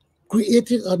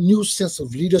 creating a new sense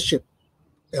of leadership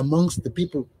amongst the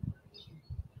people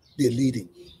they're leading?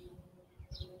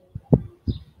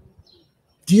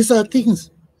 These are things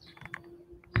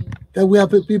that we have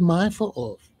to be mindful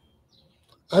of.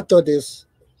 I thought these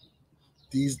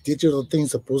digital things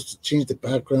are supposed to change the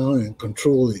background and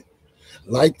control the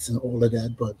lights and all of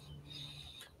that, but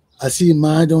I see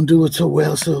mine don't do it so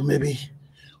well, so maybe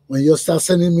when you start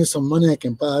sending me some money, I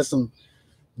can buy some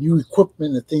new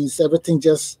equipment and things, everything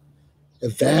just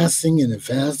advancing and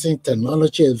advancing,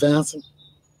 technology advancing.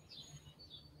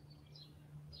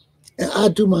 And I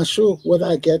do my show whether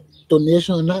I get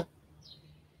donation or not,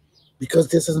 because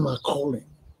this is my calling.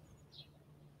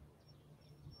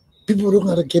 People don't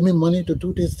have to give me money to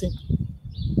do this thing.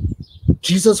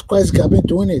 Jesus Christ got me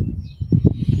doing it.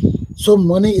 So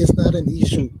money is not an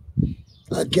issue.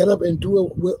 I get up and do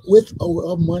it with or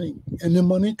without money, and the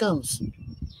money counts.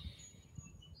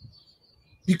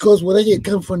 Because whether it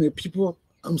comes from the people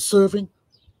I'm serving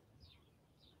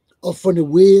or from the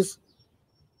ways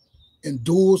and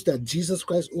doors that Jesus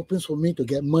Christ opens for me to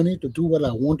get money to do what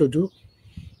I want to do,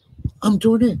 I'm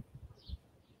doing it.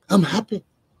 I'm happy.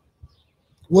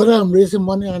 Whether I'm raising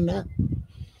money or not,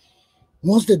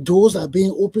 once the doors are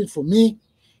being opened for me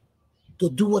to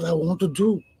do what I want to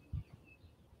do,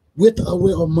 with or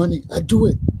without money, I do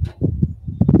it.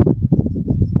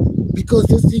 Because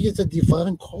this thing is a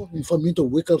divine calling for me to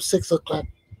wake up 6 o'clock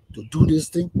to do this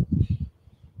thing,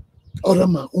 out of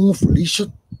my own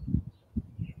volition,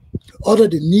 out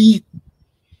of the need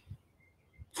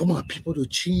for my people to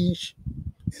change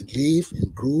and live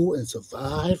and grow and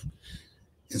survive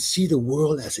and see the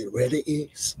world as it really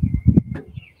is.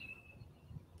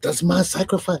 That's my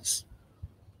sacrifice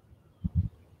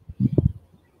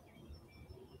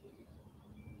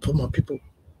for my people,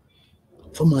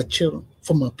 for my children,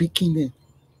 for my Peking.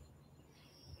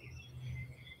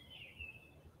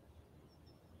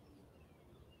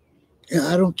 And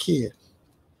I don't care.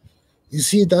 You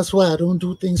see, that's why I don't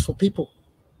do things for people.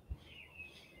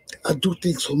 I do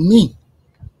things for me.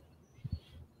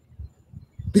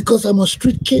 Because I'm a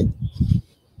street kid.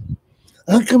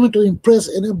 I'm coming to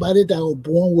impress anybody that was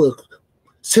born with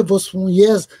silver spoon.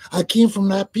 Yes, I came from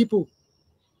that people.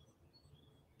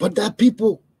 But that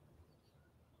people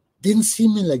didn't see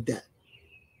me like that.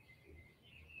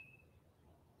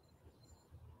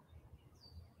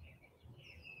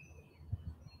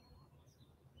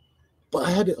 But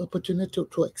I had the opportunity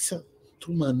to excel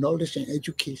through my knowledge and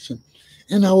education.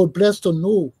 And I was blessed to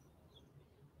know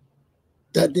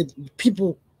that the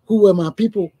people who were my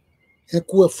people and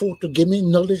could afford to give me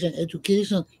knowledge and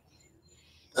education,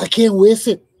 I can't waste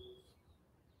it.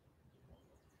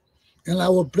 And I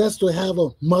was blessed to have a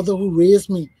mother who raised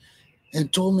me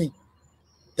and told me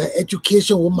that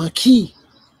education was my key.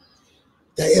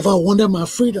 That if I wanted my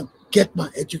freedom, get my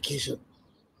education.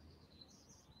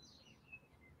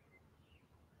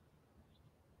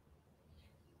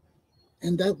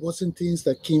 And that wasn't things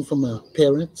that came from my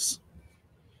parents.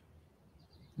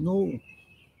 No.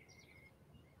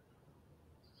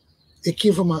 It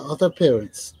came from my other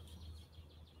parents.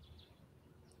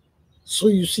 So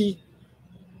you see,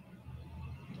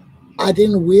 I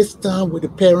didn't waste time with the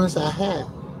parents I had.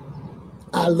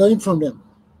 I learned from them.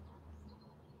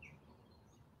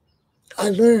 I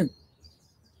learned.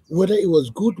 Whether it was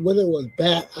good, whether it was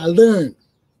bad, I learned.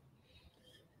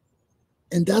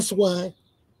 And that's why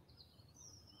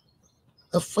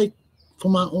I fight for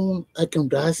my own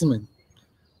aggrandizement.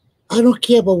 I don't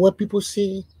care about what people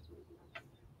say.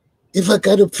 If I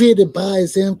got to pay the bar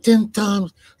exam 10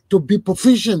 times to be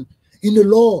proficient in the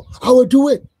law, I will do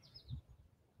it.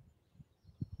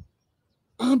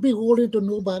 I'm beholden to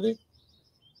nobody.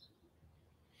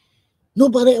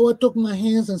 Nobody ever took my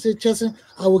hands and said, Chesson,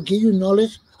 I will give you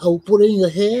knowledge. I will put it in your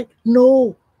head.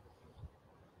 No.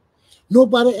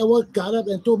 Nobody ever got up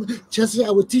and told me, Chesson,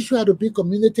 I will teach you how to be a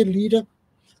community leader.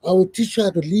 I will teach you how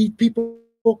to lead people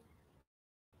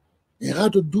and how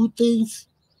to do things.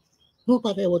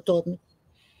 Nobody ever taught me.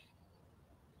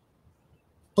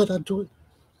 But I do it.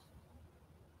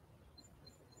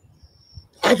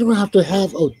 I don't have to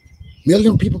have a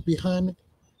million people behind me.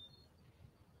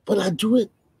 But I do it.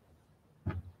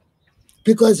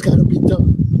 Because it's got to be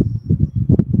done.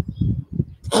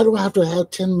 I don't have to have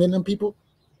 10 million people.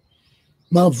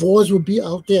 My voice will be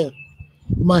out there.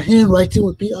 My handwriting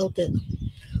will be out there.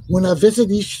 When I visit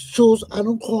these shows, I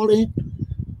don't call in.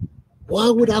 Why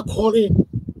would I call in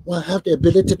when I have the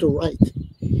ability to write?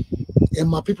 And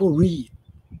my people read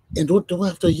and don't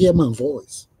have to hear my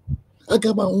voice. I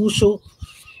got my own show.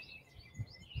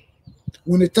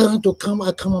 When it's time to come,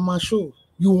 I come on my show.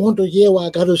 You want to hear what I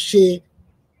got to share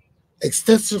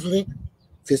extensively,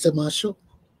 visit my show.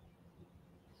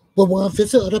 But when I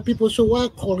visit other people's show, why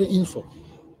call it info?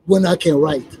 When I can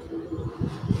write,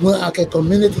 when I can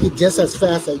communicate just as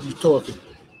fast as you talking.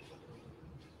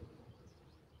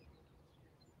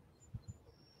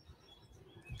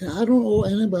 And I don't owe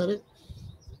anybody.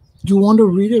 You want to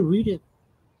read it, read it.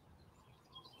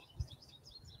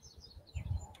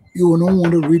 You don't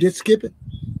want to read it, skip it.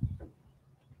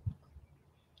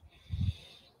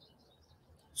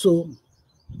 So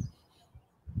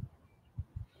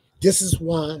this is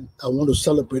why I want to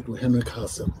celebrate with Henry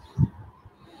Costa.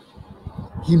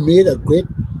 He made a great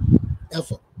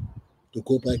effort to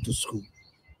go back to school.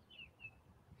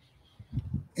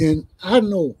 And I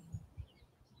know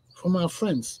from my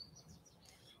friends,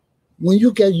 when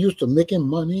you get used to making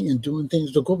money and doing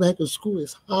things, to go back to school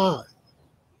is hard.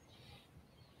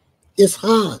 It's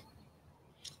hard.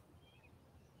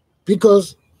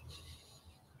 Because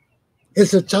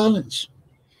it's a challenge.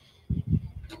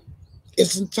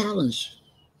 It's a challenge.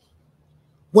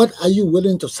 What are you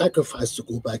willing to sacrifice to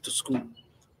go back to school?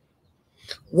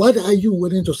 What are you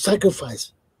willing to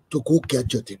sacrifice to go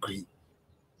get your degree?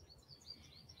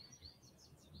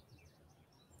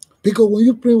 Because when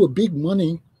you play with big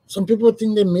money, some people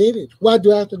think they made it. Why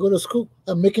do I have to go to school?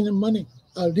 I'm making the money.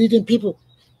 I'm leading people.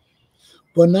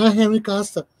 But now Henry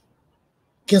Costa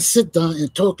can sit down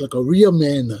and talk like a real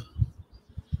man now.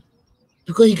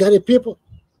 Because he got a people.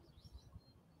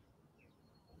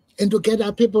 And to get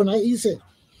that people not easy.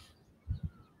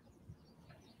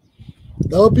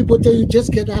 A lot of people tell you,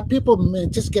 just get that people,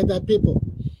 man. Just get that people.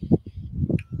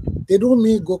 They don't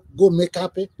mean go make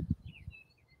happy.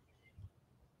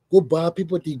 Go buy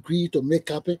people degree to make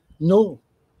happy. No.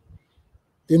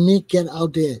 They mean get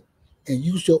out there and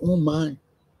use your own mind.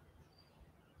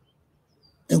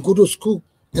 And go to school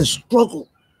and struggle.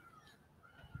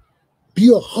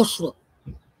 Be a hustler.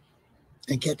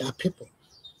 And get that people.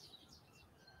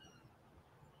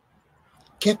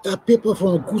 Get that people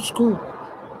from a good school.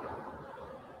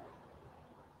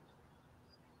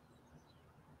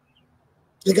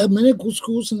 They got many good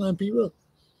schools in Liberia.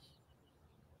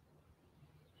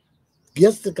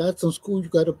 Yes, they got some schools you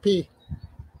got to pay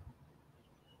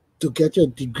to get your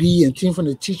degree and things from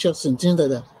the teachers and things like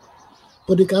that.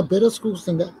 But they got better schools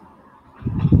than that.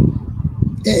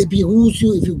 And it behooves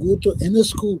you if you go to any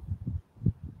school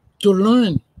to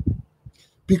learn.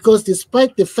 Because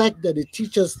despite the fact that the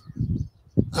teachers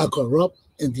are corrupt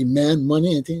and demand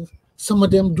money and things, some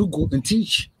of them do go and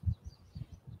teach.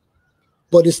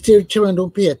 But the still children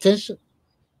don't pay attention.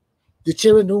 The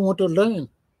children don't want to learn.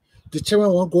 The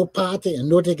children want to go party and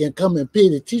know they can come and pay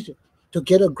the teacher to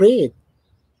get a grade.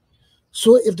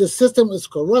 So if the system is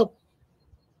corrupt,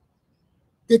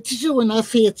 the teacher will not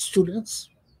fail students.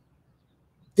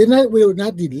 They will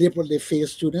not deliberately fail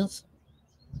students.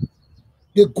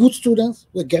 The good students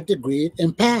will get the grade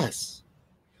and pass.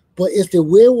 But it's the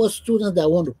wayward students that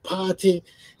want to party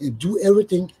and do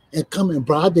everything and come and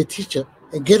bribe the teacher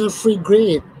and get a free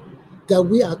grade that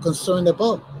we are concerned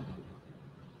about.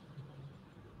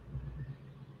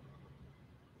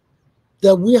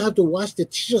 That we have to watch the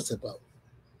teachers about.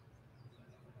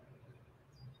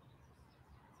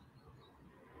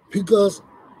 Because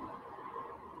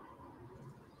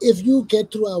if you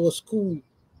get through our school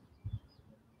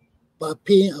by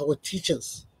paying our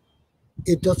teachers,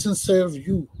 it doesn't serve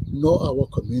you nor our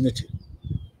community.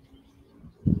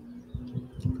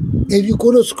 If you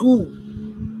go to school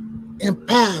and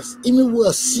pass, even with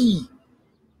a C,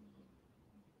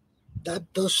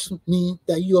 that doesn't mean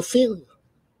that you're a failure.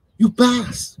 You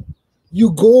pass.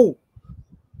 You go.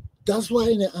 That's why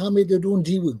in the army, they don't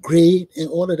deal with grade and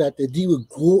all of that. They deal with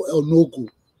go or no go.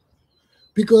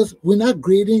 Because we're not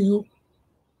grading you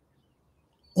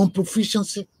on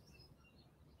proficiency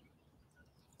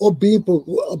or being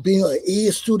an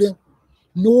A student.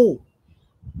 No.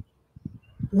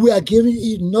 We are giving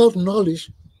you enough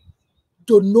knowledge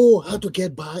to know how to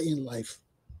get by in life,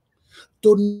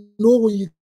 to know when you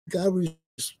got a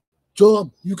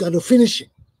job, you got to finish it,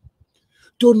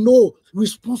 to know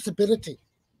responsibility,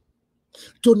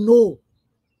 to know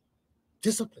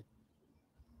discipline.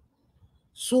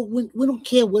 So we don't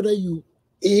care whether you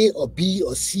A or B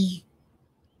or C.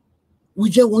 We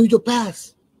just want you to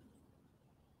pass.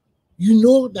 You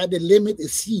know that the limit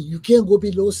is C. You can't go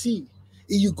below C.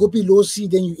 If you go below C,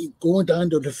 then you going down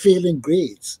to the failing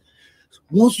grades.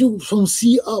 Once you from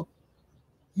C up,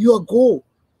 you are go.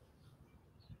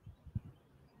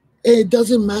 And it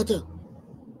doesn't matter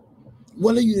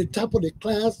whether you're the top of the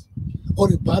class or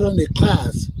the bottom of the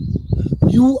class.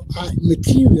 You are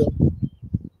material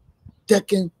that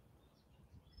can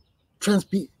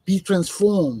be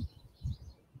transformed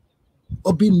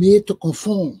or be made to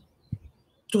conform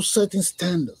to certain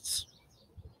standards,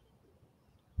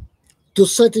 to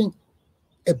certain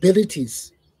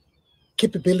abilities,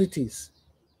 capabilities.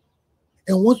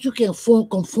 And once you can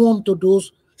conform to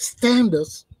those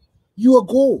standards, you are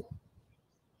go.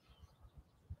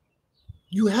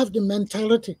 You have the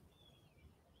mentality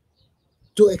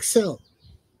to excel,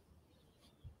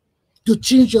 to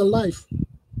change your life.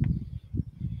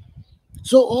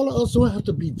 So all of us don't have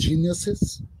to be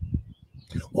geniuses.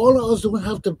 All of us don't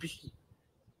have to be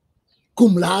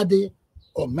cum laude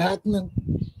or magna.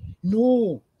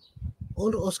 No.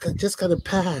 All of us just got to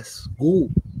pass, go.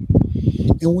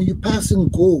 And when you pass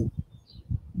and go,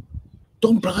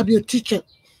 don't bribe your teacher.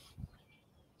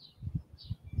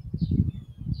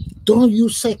 Don't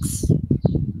use sex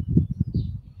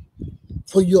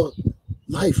for your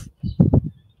life.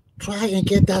 Try and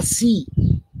get that C.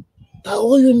 That's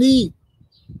all you need.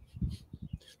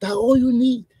 That's all you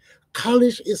need.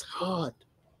 College is hard.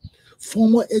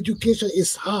 Formal education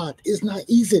is hard. It's not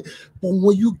easy. But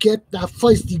when you get that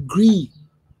first degree,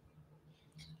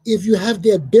 if you have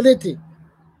the ability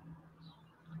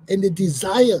and the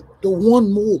desire to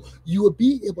want more, you will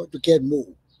be able to get more.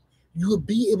 You will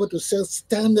be able to set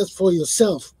standards for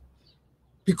yourself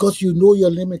because you know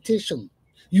your limitation.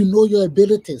 You know your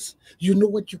abilities. You know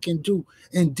what you can do.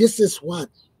 And this is what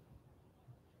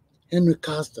Henry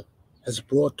Costa has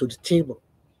brought to the table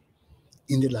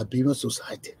in the Liberian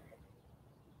society.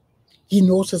 He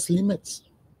knows his limits.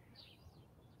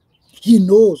 He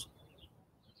knows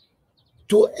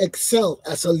to excel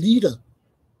as a leader,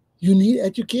 you need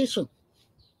education.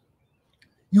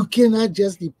 You cannot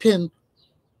just depend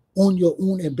on your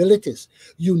own abilities.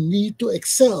 You need to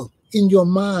excel in your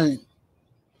mind,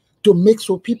 to mix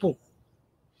with people,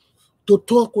 to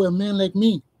talk with a man like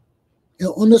me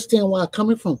and understand where I'm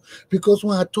coming from. Because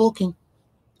when I'm talking,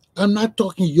 I'm not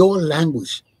talking your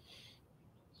language.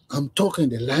 I'm talking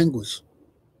the language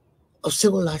of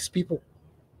civilized people,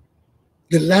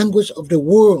 the language of the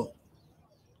world.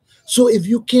 So if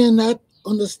you cannot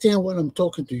understand what I'm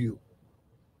talking to you,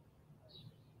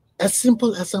 as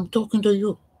simple as I'm talking to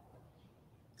you,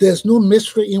 there's no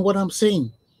mystery in what I'm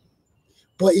saying.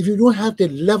 But if you don't have the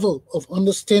level of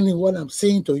understanding what I'm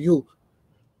saying to you,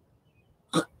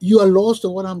 you are lost to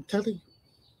what I'm telling you.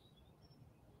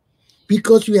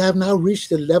 Because you have now reached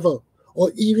the level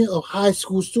or even a high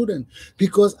school student.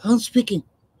 Because I'm speaking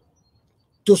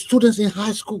to students in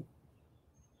high school.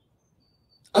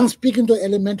 I'm speaking to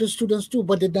elementary students too,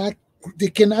 but they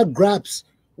cannot grasp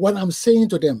what I'm saying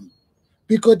to them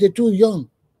because they're too young.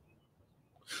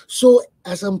 So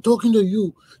as I'm talking to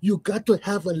you, you got to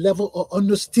have a level of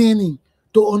understanding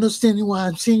to understanding what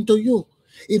I'm saying to you.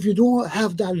 If you don't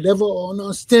have that level of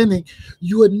understanding,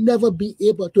 you will never be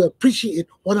able to appreciate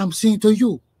what I'm saying to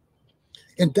you.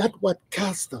 And that's what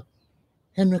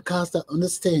Henry Costa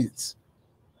understands.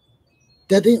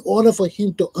 That in order for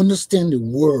him to understand the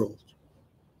world,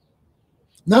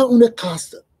 not only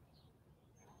Costa,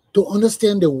 to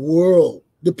understand the world,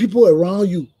 the people around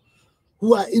you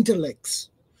who are intellects,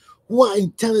 who are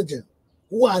intelligent,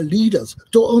 who are leaders,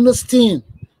 to understand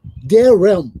their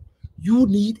realm, you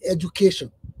need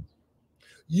education.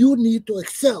 You need to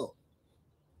excel.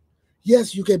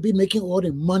 Yes, you can be making all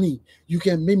the money. You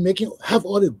can be have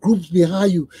all the groups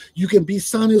behind you. You can be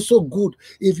sounding so good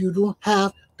if you don't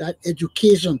have that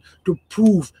education to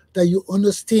prove that you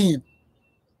understand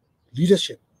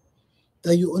leadership,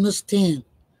 that you understand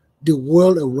the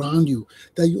world around you,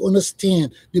 that you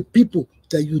understand the people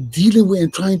that you're dealing with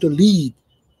and trying to lead.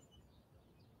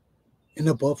 And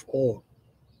above all,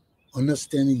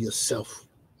 understanding yourself.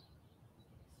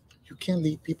 You can't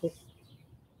lead people.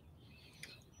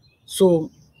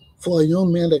 So for a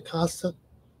young man like Costa,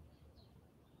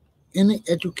 any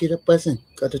educated person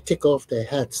got to take off their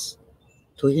hats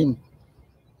to him.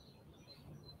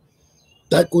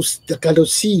 that got to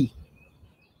see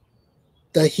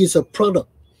that he's a product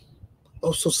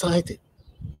of society.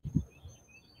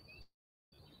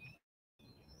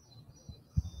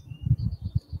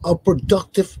 A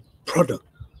productive product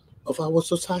of our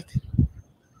society.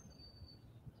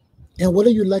 And whether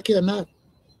you like it or not,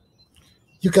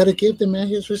 you got to give the man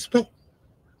his respect.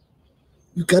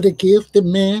 You got to give the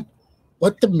man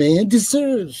what the man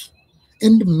deserves.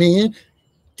 And the man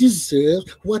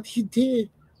deserves what he did.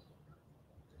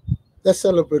 Let's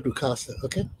celebrate with Costa,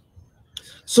 okay?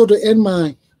 So to end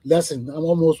my lesson, I'm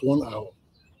almost 1 hour.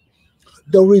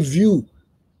 The review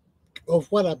of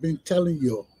what I've been telling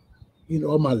you in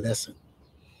all my lesson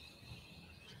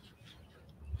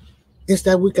is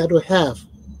that we got to have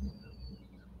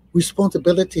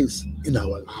responsibilities in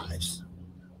our lives.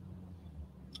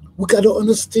 We got to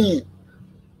understand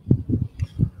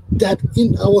that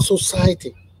in our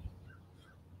society,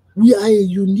 we are a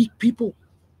unique people.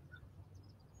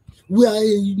 We are a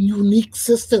unique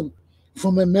system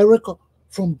from America,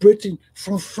 from Britain,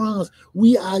 from France.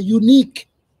 We are unique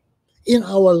in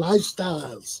our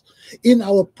lifestyles, in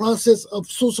our process of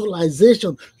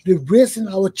socialization, raising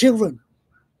our children,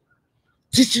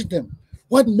 teaching them.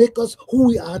 What makes us who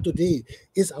we are today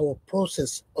is our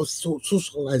process of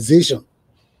socialization,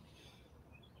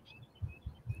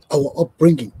 our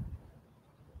upbringing,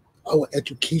 our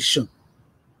education,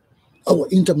 our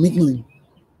intermingling,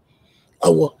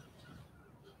 our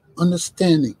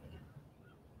understanding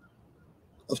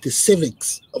of the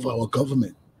civics of our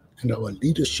government and our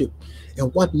leadership,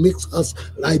 and what makes us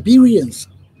Liberians,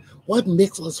 what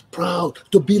makes us proud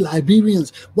to be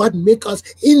Liberians, what makes us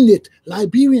in it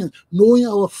Liberians, knowing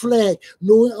our flag,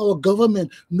 knowing our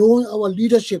government, knowing our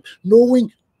leadership,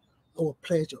 knowing our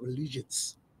pledge of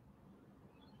allegiance.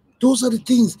 Those are the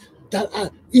things that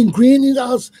are ingrained in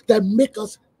us that make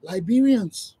us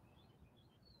Liberians.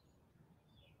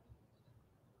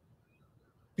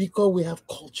 Because we have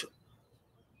culture.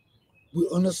 We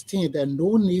understand that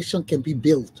no nation can be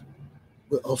built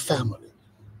without family.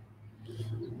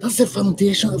 That's the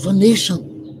foundation of a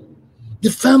nation,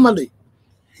 the family.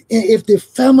 And if the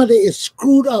family is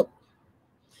screwed up,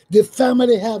 the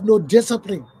family have no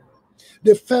discipline,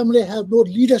 the family have no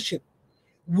leadership,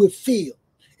 will fail.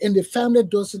 And the family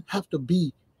doesn't have to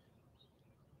be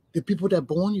the people that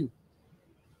born you.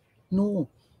 No.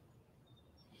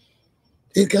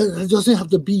 It doesn't have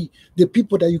to be the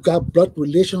people that you got blood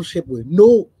relationship with.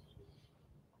 No.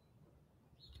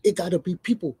 It got to be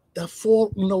people that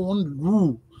fall under one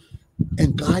rule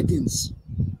and guidance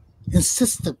and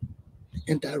system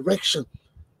and direction.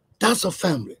 That's a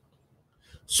family.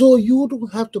 So you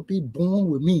don't have to be born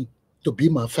with me to be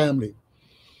my family.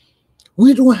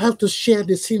 We don't have to share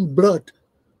the same blood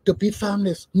to be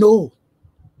families. No.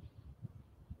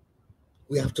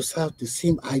 We have to have the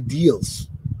same ideals,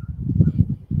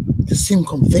 the same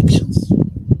convictions,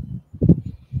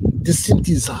 the same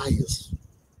desires,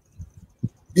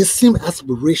 the same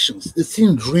aspirations, the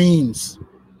same dreams.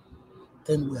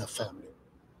 Then we are family.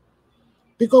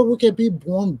 Because we can be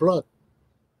born blood,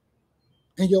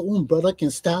 and your own brother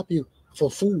can stab you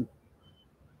for food,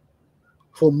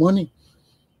 for money,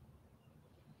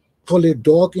 for the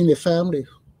dog in the family,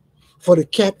 for the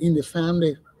cat in the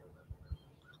family,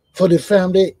 for the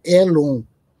family heirloom.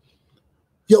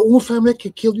 Your own family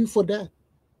can kill you for that.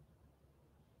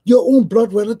 Your own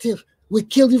blood relative will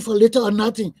kill you for little or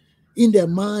nothing in their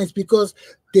minds because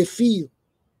they feel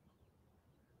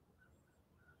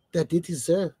that they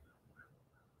deserve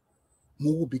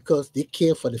more because they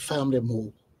care for the family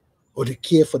more, or they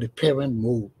care for the parent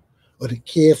more, or they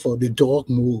care for the dog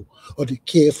more, or they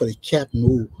care for the cat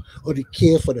more, or they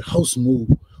care for the house more,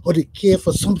 or they care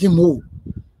for something more.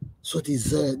 So they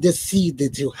see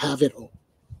that you have it all.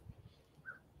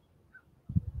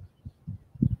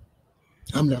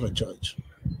 I'm not a judge.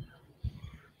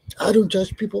 I don't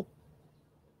judge people.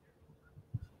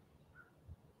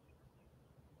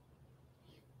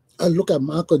 I look at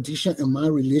my condition and my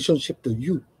relationship to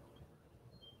you.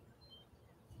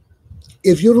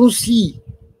 If you don't see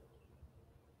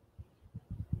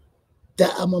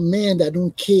that I'm a man that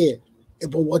don't care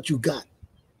about what you got,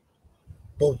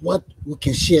 but what we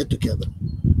can share together,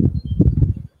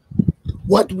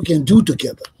 what we can do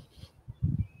together,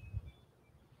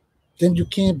 then you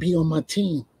can't be on my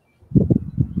team.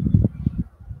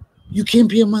 You can't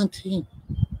be on my team.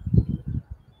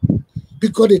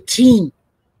 Because the team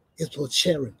is about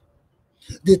sharing.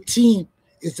 The team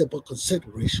is about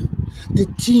consideration. The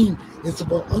team is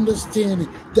about understanding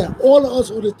that all of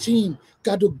us on the team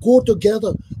got to go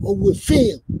together or we'll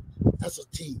fail as a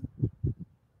team.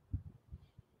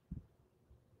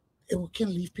 And we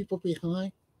can't leave people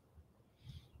behind.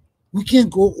 We can't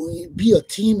go be a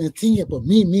team and think about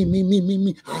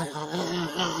me,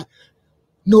 I.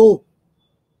 No,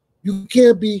 you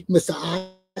can't be Mr.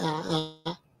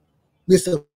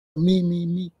 Mr.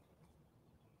 Me.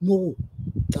 No,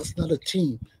 that's not a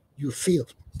team. You fail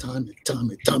time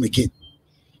and time again.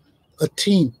 A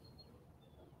team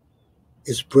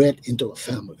is bred into a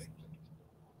family.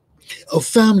 A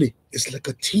family is like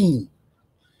a team.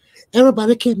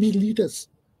 Everybody can be leaders.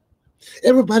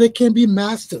 Everybody can be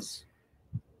masters.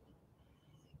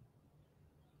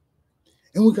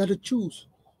 And we got to choose.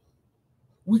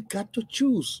 We got to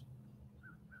choose.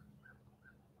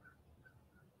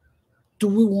 Do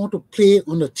we want to play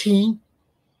on a team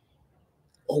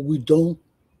or we don't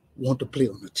want to play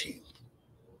on a team?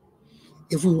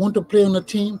 If we want to play on a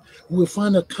team, we'll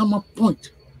find a common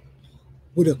point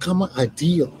with a common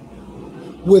ideal.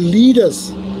 We're leaders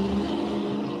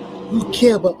who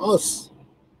care about us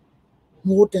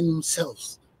more than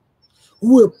themselves,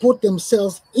 who will put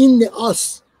themselves in the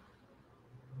us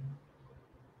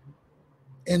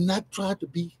and not try to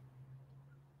be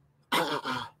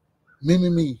me,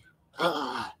 me,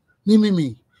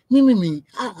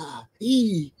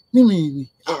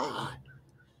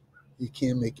 You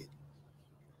can't make it.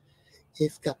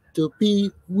 It's got to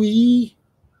be we.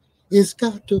 It's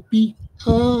got to be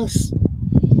us.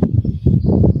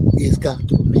 It's got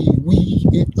to be we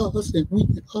and us and we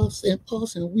and us and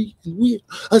us and we and we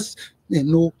us and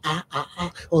no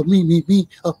I or me.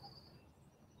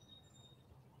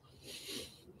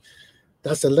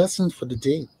 That's a lesson for the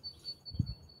day.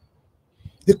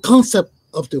 The concept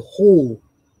of the whole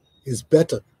is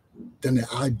better than the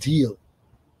ideal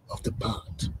of the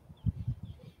part,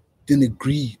 than the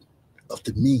greed of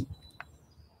the me.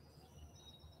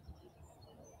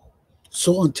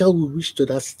 So until we reach to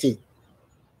that state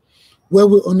where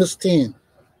we understand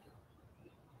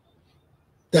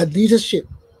that leadership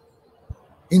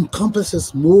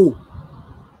encompasses more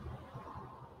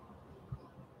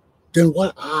than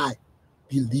what I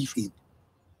believe in,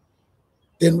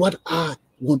 than what I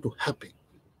want to happen,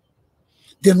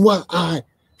 than what I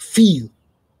feel.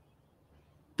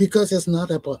 Because it's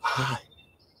not about I.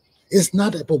 It's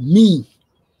not about me.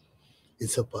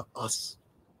 It's about us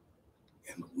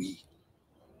and we.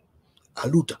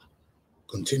 Aluta.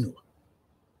 Continua.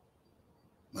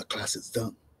 My class is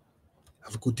done.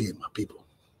 Have a good day, my people.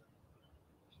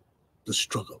 The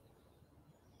struggle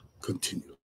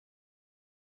continues.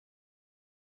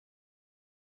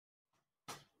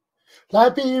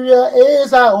 Liberia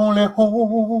is our only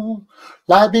home.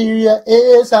 Liberia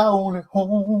is our only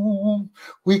home.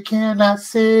 We cannot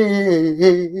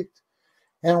sit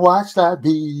and watch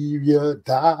Liberia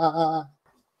die.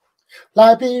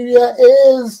 Liberia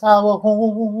is our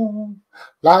home.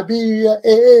 Liberia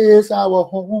is our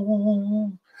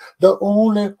home. The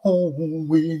only home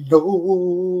we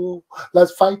know.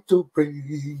 Let's fight to bring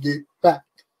it back.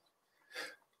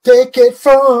 Take it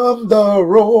from the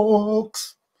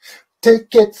rocks.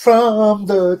 Take it from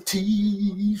the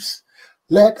thieves.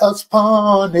 Let us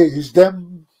punish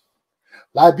them.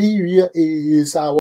 Liberia is our